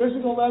the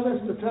physical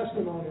evidence and the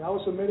testimony. I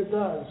will submit it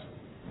does.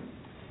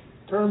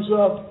 In terms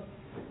of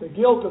the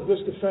guilt of this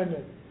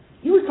defendant.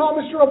 You recall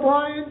Mr.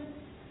 O'Brien,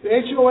 the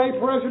HOA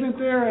president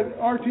there at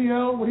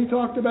RTO, what he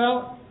talked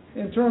about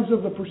in terms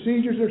of the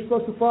procedures they're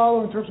supposed to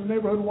follow in terms of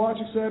neighborhood watch,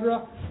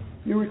 etc.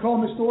 You recall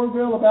Ms.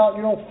 Thornville about,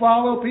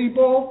 follow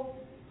people,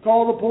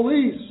 call the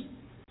police.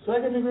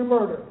 Second-degree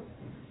murder.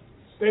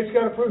 State's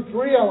got to prove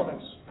 3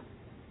 elements.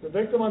 The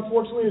victim,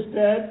 unfortunately, is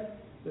dead.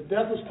 The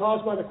death was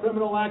caused by the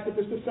criminal act of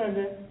this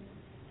defendant,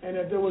 and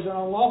that there was an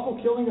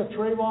unlawful killing of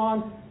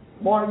Trayvon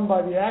Martin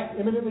by the act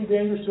imminently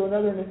dangerous to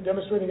another and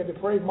demonstrating a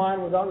depraved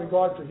mind without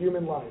regard for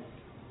human life.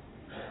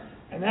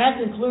 An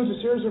act includes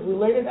a series of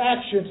related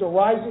actions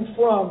arising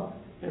from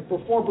and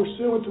performed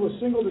pursuant to a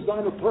single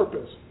design or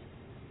purpose.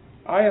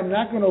 I am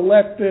not going to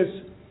let this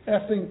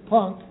effing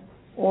punk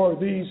or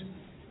these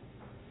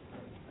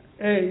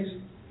A's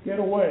get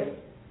away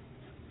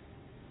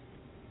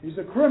He's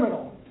a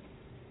criminal.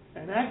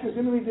 An act is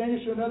imminently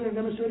dangerous to another and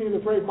demonstrating a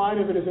depraved mind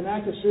if it is an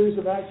act of series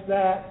of acts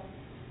that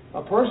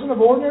a person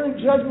of ordinary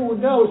judgment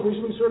would know is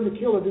reasonably certain to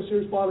kill or do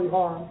serious bodily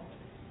harm.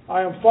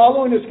 I am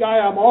following this guy,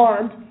 I'm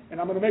armed,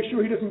 and I'm going to make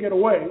sure he doesn't get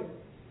away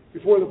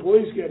before the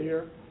police get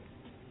here.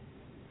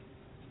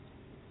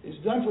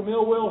 It's done from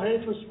ill will,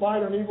 hatred,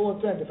 spite, or an evil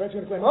intent. Defense is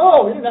going to claim,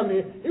 oh, he didn't have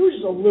any, he was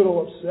just a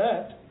little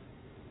upset.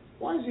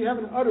 Why is he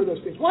having to utter those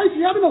things? Why is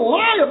he having to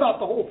lie about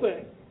the whole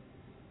thing?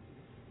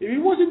 If he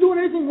wasn't doing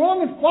anything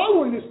wrong and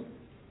following this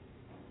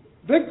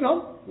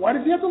victim, why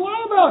does he have to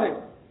lie about it?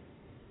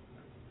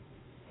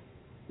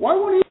 Why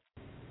won't he?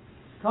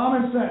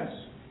 Common sense.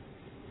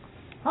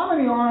 How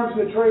many arms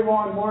did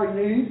Trayvon Martin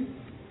need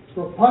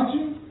for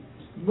punching,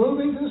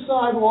 moving to the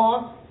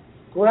sidewalk,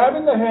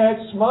 grabbing the head,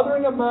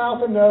 smothering the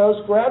mouth and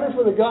nose, grabbing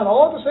for the gun,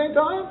 all at the same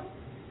time?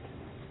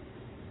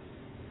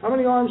 How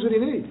many arms did he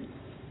need?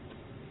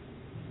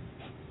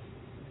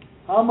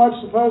 How much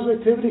supposed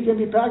activity can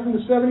be packed into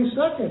 70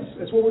 seconds?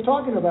 That's what we're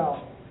talking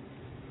about.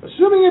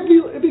 Assuming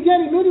it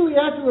began immediately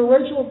after the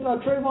Rachel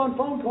Trayvon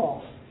phone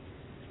call.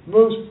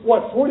 Moves,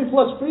 40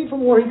 plus feet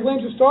from where he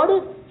claims it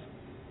started?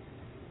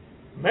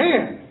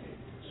 Man,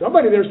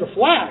 there's the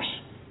flash.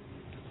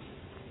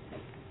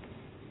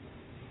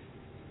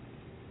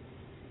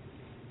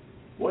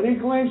 What he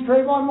claims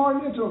Trayvon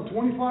Martin did to him,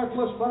 25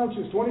 plus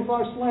punches,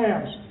 25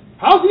 slams.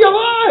 How's he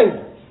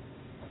alive?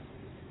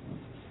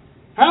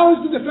 How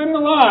is the defendant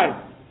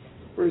alive?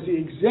 Or is he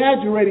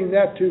exaggerating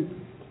that to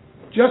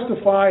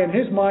justify in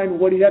his mind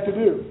what he had to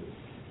do?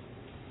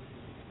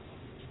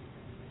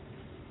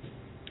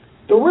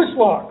 The wrist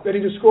lock that he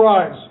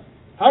describes.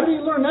 How did he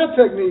learn that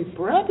technique?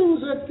 Perhaps it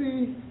was at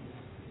the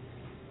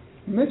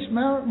mixed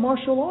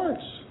martial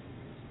arts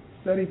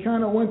that he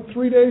kind of went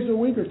 3 days a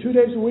week or 2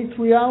 days a week,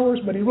 3 hours,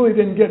 but he really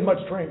didn't get much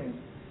training.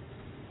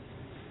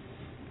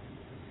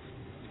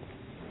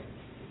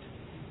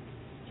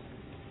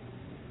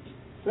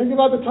 Think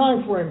about the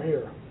time frame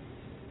here.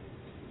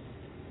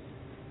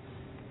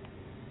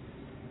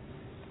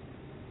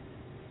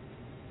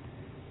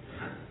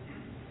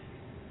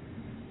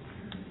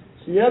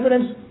 The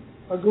evidence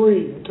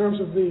agreed in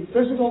terms of the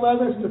physical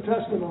evidence and the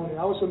testimony.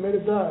 I will submit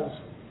it does.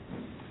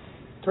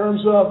 In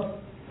terms of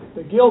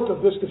the guilt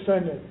of this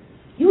defendant.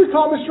 You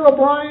recall Mr.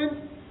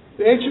 O'Brien,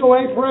 the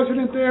HOA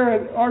president there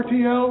at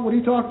RTO, what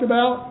he talked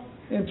about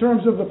in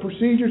terms of the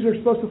procedures they're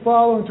supposed to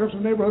follow, in terms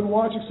of neighborhood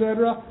watch,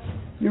 etc.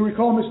 You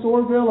recall Ms.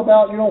 Thornville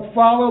about,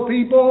 follow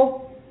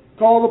people,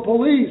 call the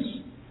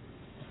police.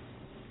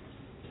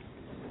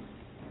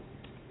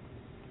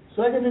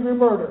 Second-degree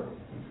murder.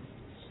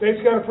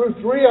 State's got to prove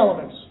 3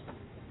 elements.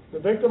 The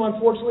victim,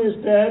 unfortunately,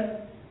 is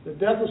dead. The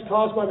death was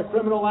caused by the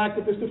criminal act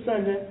of this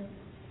defendant,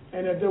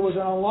 and that there was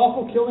an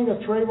unlawful killing of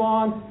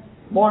Trayvon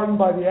Martin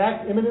by the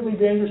act imminently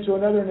dangerous to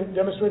another and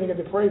demonstrating a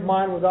depraved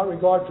mind without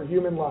regard for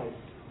human life.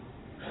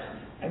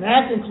 An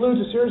act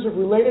includes a series of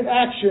related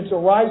actions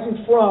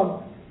arising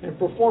from and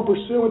performed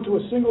pursuant to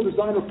a single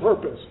design or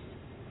purpose.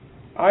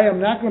 I am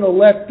not going to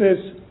let this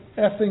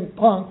effing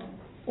punk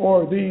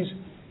or these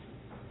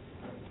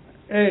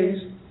A's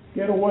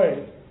get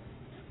away.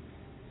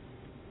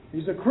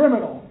 He's a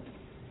criminal.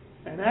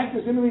 An act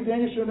is imminently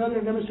dangerous to another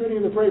and demonstrating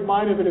a depraved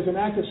mind if it is an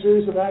act of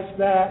series of acts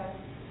that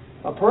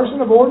a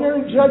person of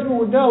ordinary judgment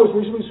would know is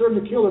reasonably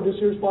certain to kill or do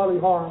serious bodily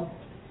harm.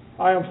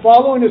 I am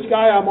following this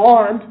guy, I'm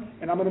armed,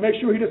 and I'm going to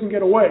make sure he doesn't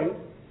get away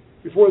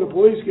before the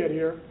police get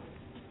here.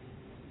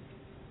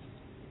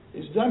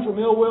 It's done from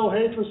ill will,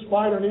 hatred,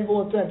 spite, or an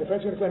evil intent.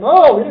 Defense is going to claim,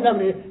 oh, he didn't have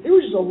any, he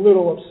was just a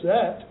little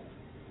upset.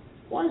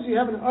 Why is he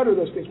having to utter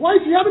those things? Why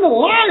is he having to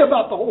lie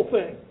about the whole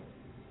thing?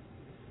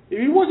 If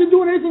he wasn't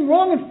doing anything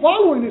wrong and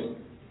following this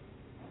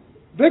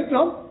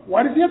victim,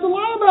 why does he have to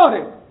lie about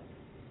it?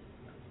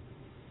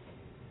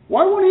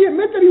 Why won't he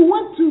admit that he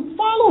went to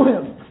follow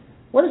him?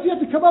 Why does he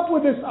have to come up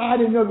with this, I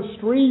didn't know the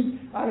street,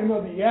 I didn't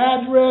know the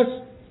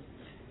address?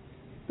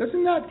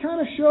 Doesn't that kind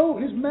of show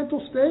his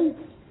mental state?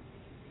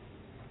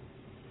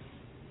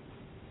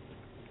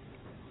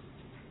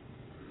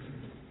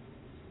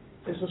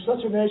 It's of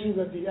such a nature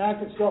that the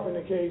act itself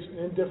indicates an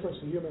indifference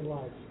to human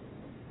life.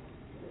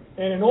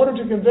 And in order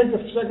to convict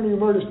of second-degree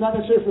murder, it's not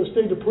necessary for the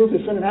state to prove the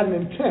defendant had an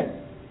intent.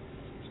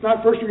 It's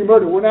not first-degree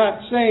murder. We're not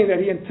saying that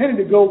he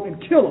intended to go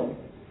and kill him.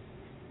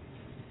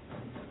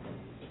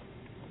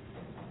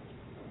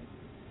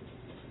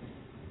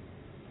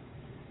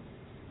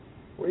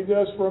 What he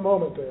does for a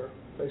moment there,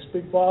 they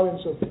speak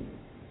volumes of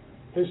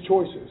his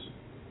choices.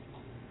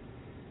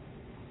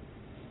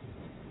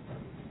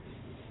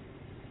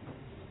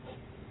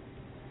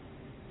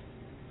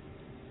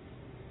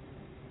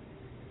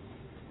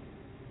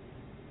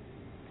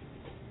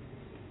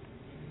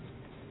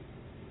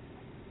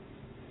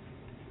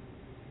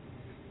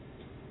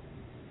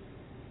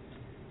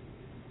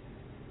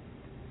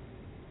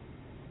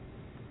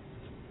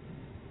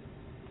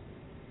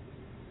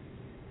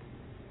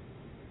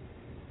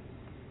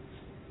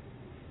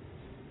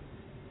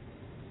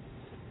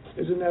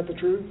 Isn't that the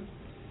truth?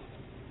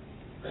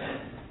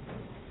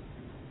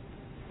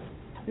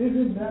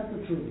 Isn't that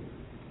the truth?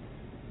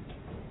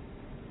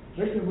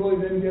 Victor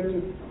really didn't get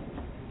to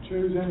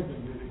choose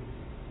anything, did he?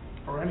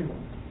 Or anyone?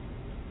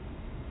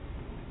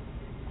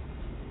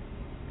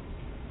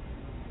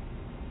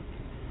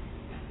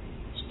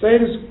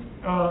 State is,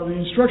 the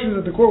instructions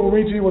that the court will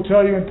read to you will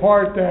tell you in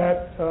part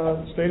that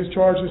the state has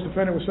charged this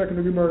defendant with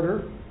second-degree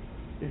murder.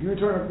 If you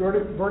return a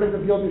verdict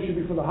of guilty, it should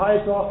be for the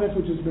highest offense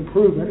which has been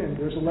proven, and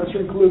there's a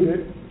lesser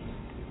included.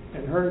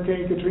 And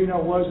Hurricane Katrina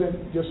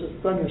wasn't just a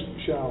thunder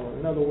shower.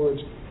 In other words,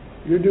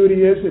 your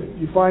duty is, if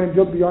you find him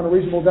guilty beyond a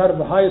reasonable doubt of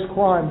the highest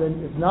crime,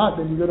 then if not,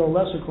 then you go to a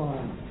lesser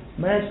crime.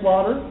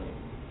 Manslaughter,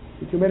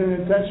 you committed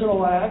an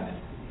intentional act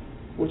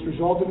which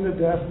resulted in the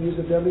death and used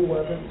a deadly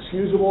weapon,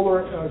 excusable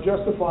or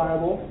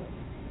justifiable.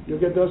 You'll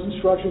get those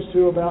instructions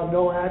too about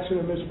no action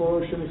of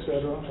misfortune,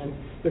 etc. And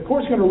the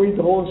court's going to read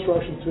the whole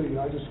instruction to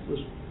you.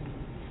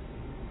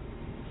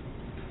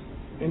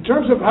 In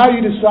terms of how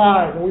you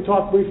decide, and we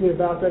talked briefly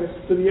about that, it's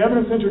to the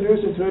evidence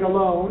introduced into it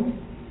alone.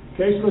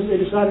 Case was they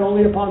decided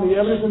only upon the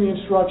evidence and the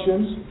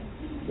instructions.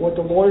 What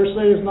the lawyers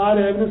say is not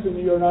evidence, and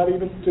you are not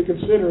even to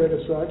consider it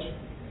as such.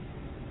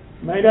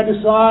 You may not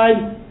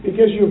decide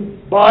because you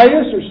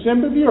bias or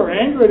sympathy or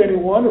anger at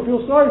anyone or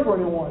feel sorry for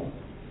anyone.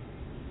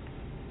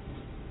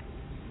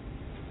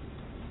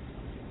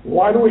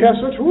 Why do we have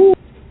such rules?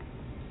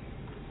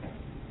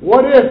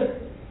 What if?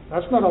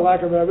 That's not a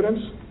lack of evidence.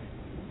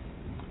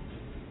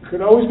 There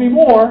could always be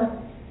more.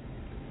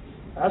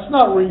 That's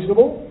not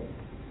reasonable.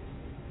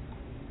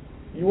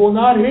 You will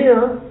not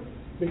hear,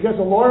 because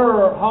a lawyer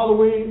or a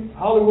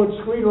Hollywood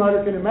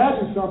screenwriter can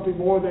imagine something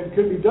more than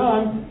could be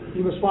done,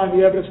 you must find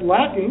the evidence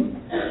lacking.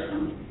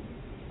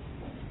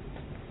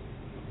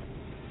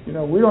 You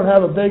know, we don't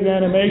have a big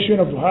animation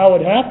of how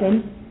it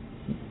happened.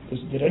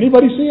 Did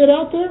anybody see it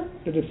out there?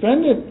 The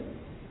defendant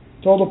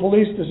told the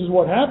police this is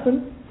what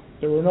happened.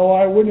 There were no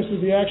eyewitnesses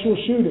to the actual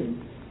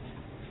shooting.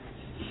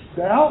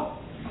 Doubt?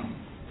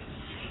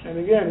 And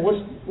again,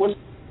 what's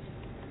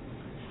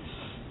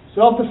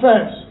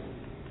self-defense?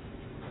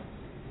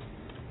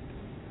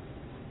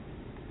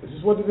 This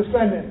is what the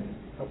defendant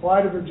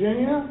applied to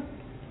Virginia.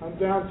 Hunt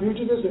down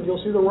fugitives, and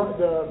you'll see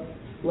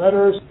the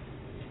letters.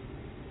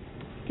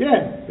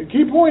 Again, the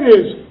key point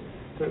is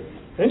that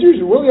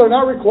injuries really are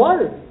not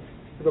required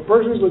if a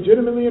person is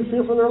legitimately in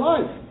fear for their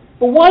life.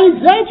 But why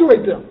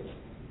exaggerate them?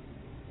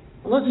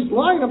 Unless he's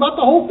lying about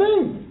the whole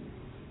thing.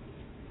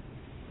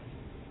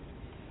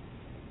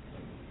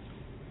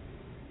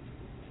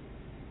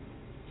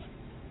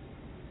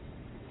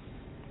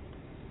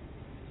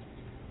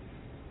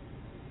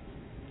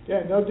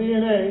 Yeah, no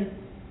DNA.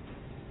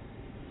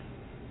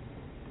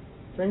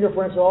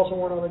 Fingerprints also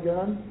weren't on the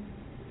gun.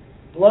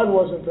 Blood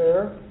wasn't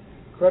there.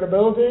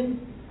 Credibility.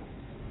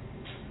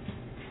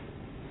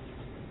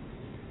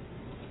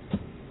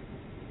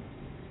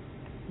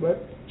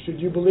 But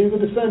should you believe the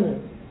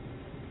defendant?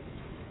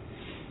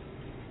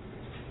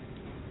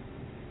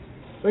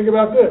 Think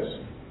about this.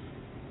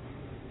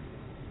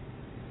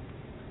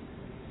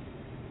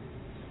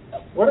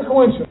 What a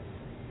coincidence.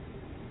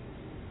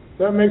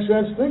 That makes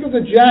sense. Think of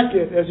the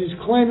jacket as he's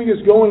claiming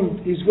he's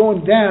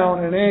going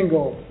down an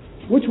angle.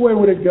 Which way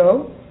would it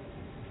go?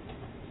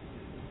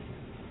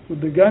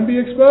 Would the gun be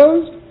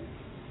exposed?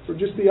 Or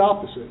just the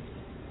opposite?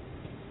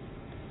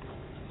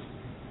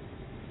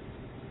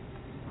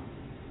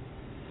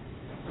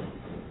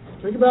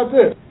 Think about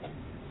this.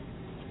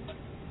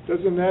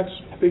 Doesn't that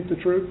speak the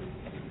truth?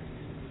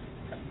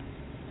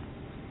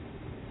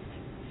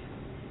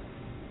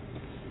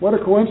 What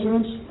a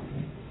coincidence.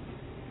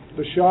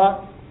 The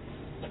shot.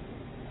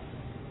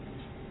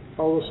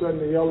 All of a sudden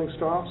the yelling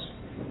stops.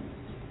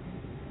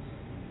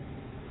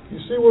 You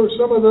see where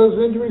some of those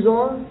injuries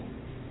are?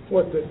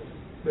 What,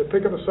 they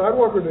pick up a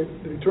sidewalk, or did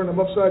he turn them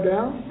upside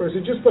down? Or is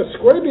it just by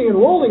scraping and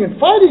rolling and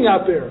fighting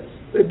out there?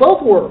 They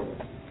both were.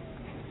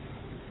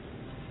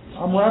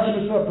 I'm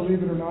wrapping this up,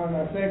 believe it or not, and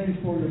I thank you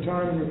for your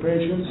time and your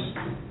patience.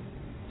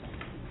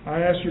 I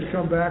ask you to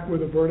come back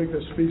with a verdict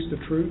that speaks the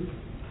truth,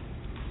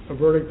 a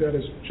verdict that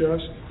is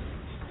just.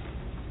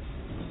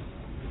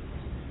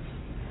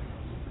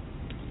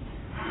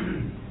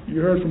 You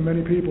heard from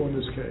many people in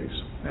this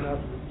case, and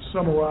I've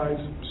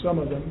summarized some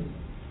of them.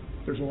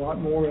 There's a lot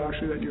more,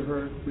 actually, that you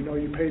heard. We know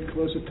you paid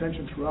close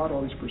attention throughout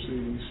all these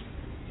proceedings.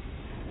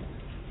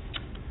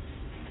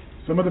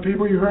 Some of the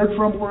people you heard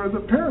from were the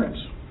parents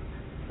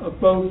of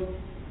both.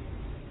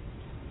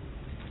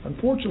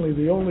 Unfortunately,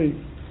 the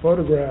only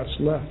photographs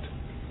left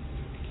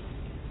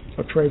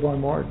of Trayvon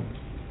Martin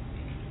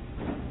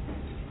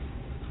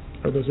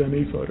are those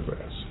ME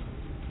photographs.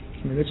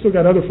 I mean, they've still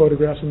got other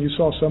photographs, and you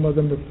saw some of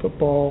them, the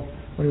football,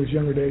 when he was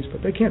younger days,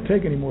 but they can't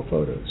take any more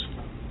photos.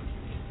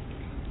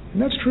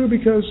 And that's true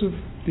because of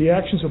the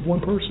actions of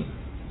one person.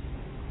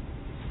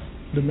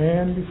 The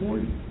man before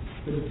you,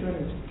 the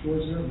defendant,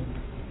 George Zimmerman.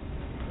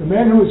 The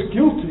man who is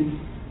guilty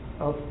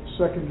of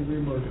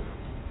second-degree murder.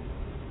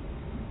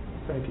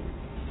 Thank you.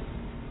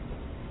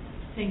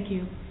 Thank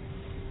you.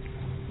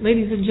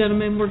 Ladies and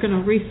gentlemen, we're going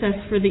to recess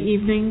for the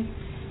evening.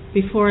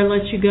 Before I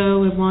let you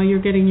go, and while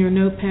you're getting your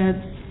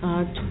notepads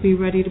to be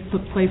ready to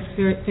put face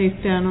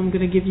down, I'm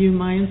going to give you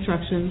my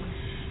instructions.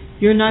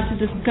 You're not to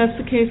discuss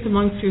the case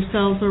amongst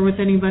yourselves or with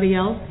anybody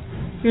else.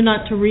 You're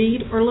not to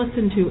read or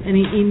listen to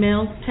any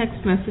emails,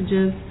 text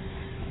messages,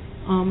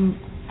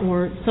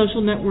 or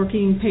social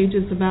networking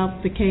pages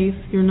about the case.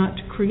 You're not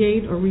to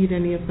create or read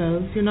any of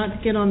those. You're not to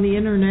get on the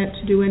internet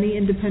to do any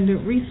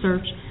independent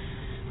research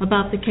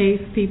about the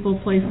case, people,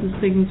 places,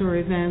 things, or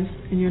events,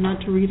 and you're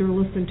not to read or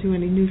listen to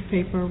any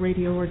newspaper,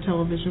 radio, or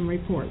television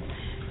reports.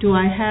 Do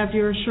I have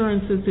your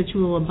assurances that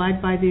you will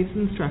abide by these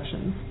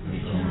instructions?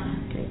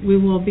 Okay. We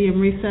will be in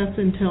recess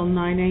until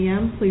 9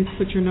 a.m. Please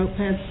put your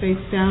notepads face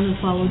down and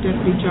follow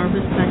Deputy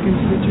Jarvis back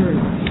into the jury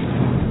room.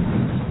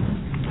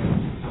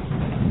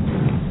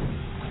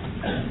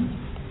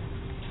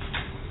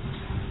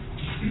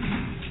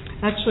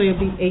 Actually, it'll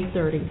be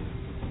 8:30.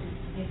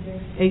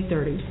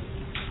 8:30.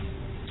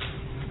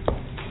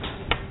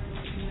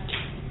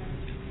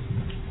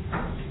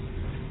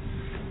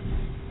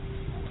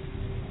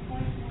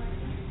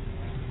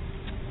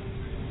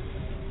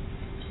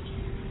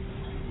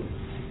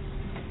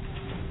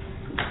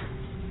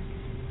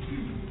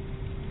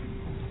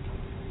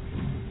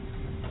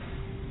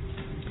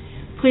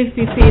 Please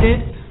be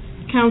seated.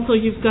 Counsel,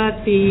 you've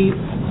got the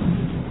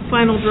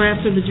final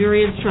draft of the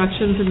jury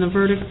instructions and the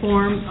verdict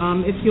form.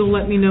 If you'll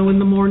let me know in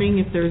the morning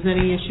if there's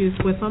any issues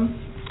with them.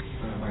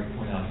 I'd like to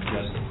point out,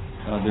 yes,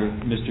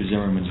 Mr.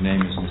 Zimmerman's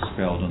name is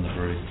misspelled on the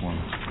verdict form.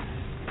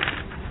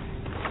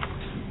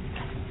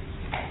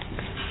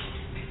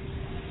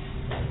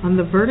 On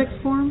the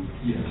verdict form?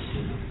 Yes.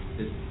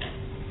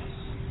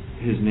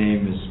 His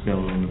name is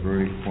spelled on the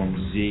verdict form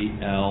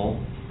Z-L-M-M-E-R-M-A-N.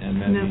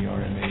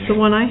 The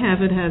one I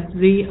have, it has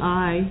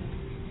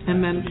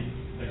Z-I-M-M.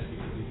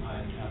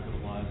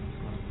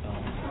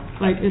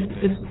 Right,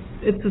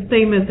 it's the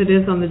same as it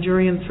is on the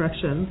jury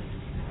instructions.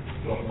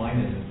 Well, mine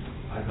isn't.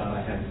 I thought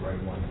I had the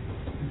right one.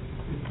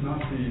 It's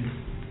not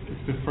it's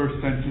the first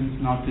sentence,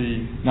 not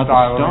the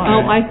style.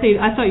 Oh, I see.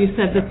 I thought you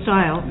said the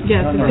style.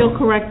 Yes, if you'll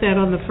correct that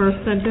on the first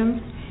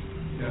sentence.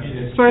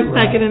 Yeah. First,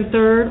 second, and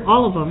third,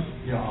 all of them.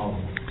 Yeah, all of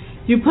them.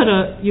 You put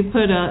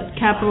a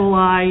capital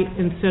I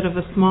instead of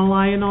a small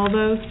I in all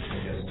those.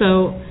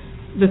 So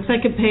the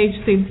second page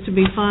seems to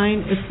be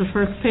fine. It's the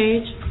first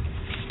page.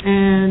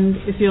 And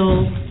if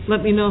you'll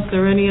let me know if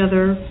there are any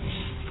other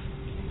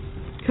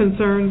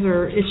concerns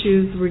or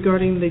issues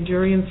regarding the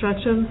jury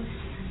instructions.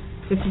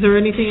 Is there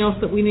anything else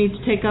that we need to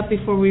take up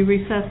before we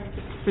recess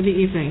for the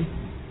evening?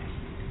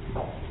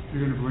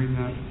 You're going to bring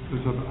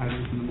those other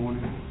items in the morning?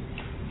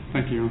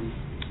 Thank you.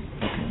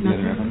 Okay. The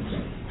other evidence?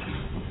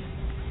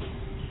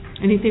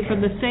 Anything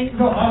from the state?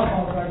 No,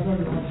 I'll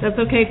apologize. That's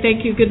okay.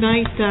 Thank you. Good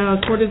night.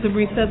 Court is in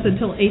recess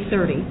until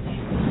 8:30.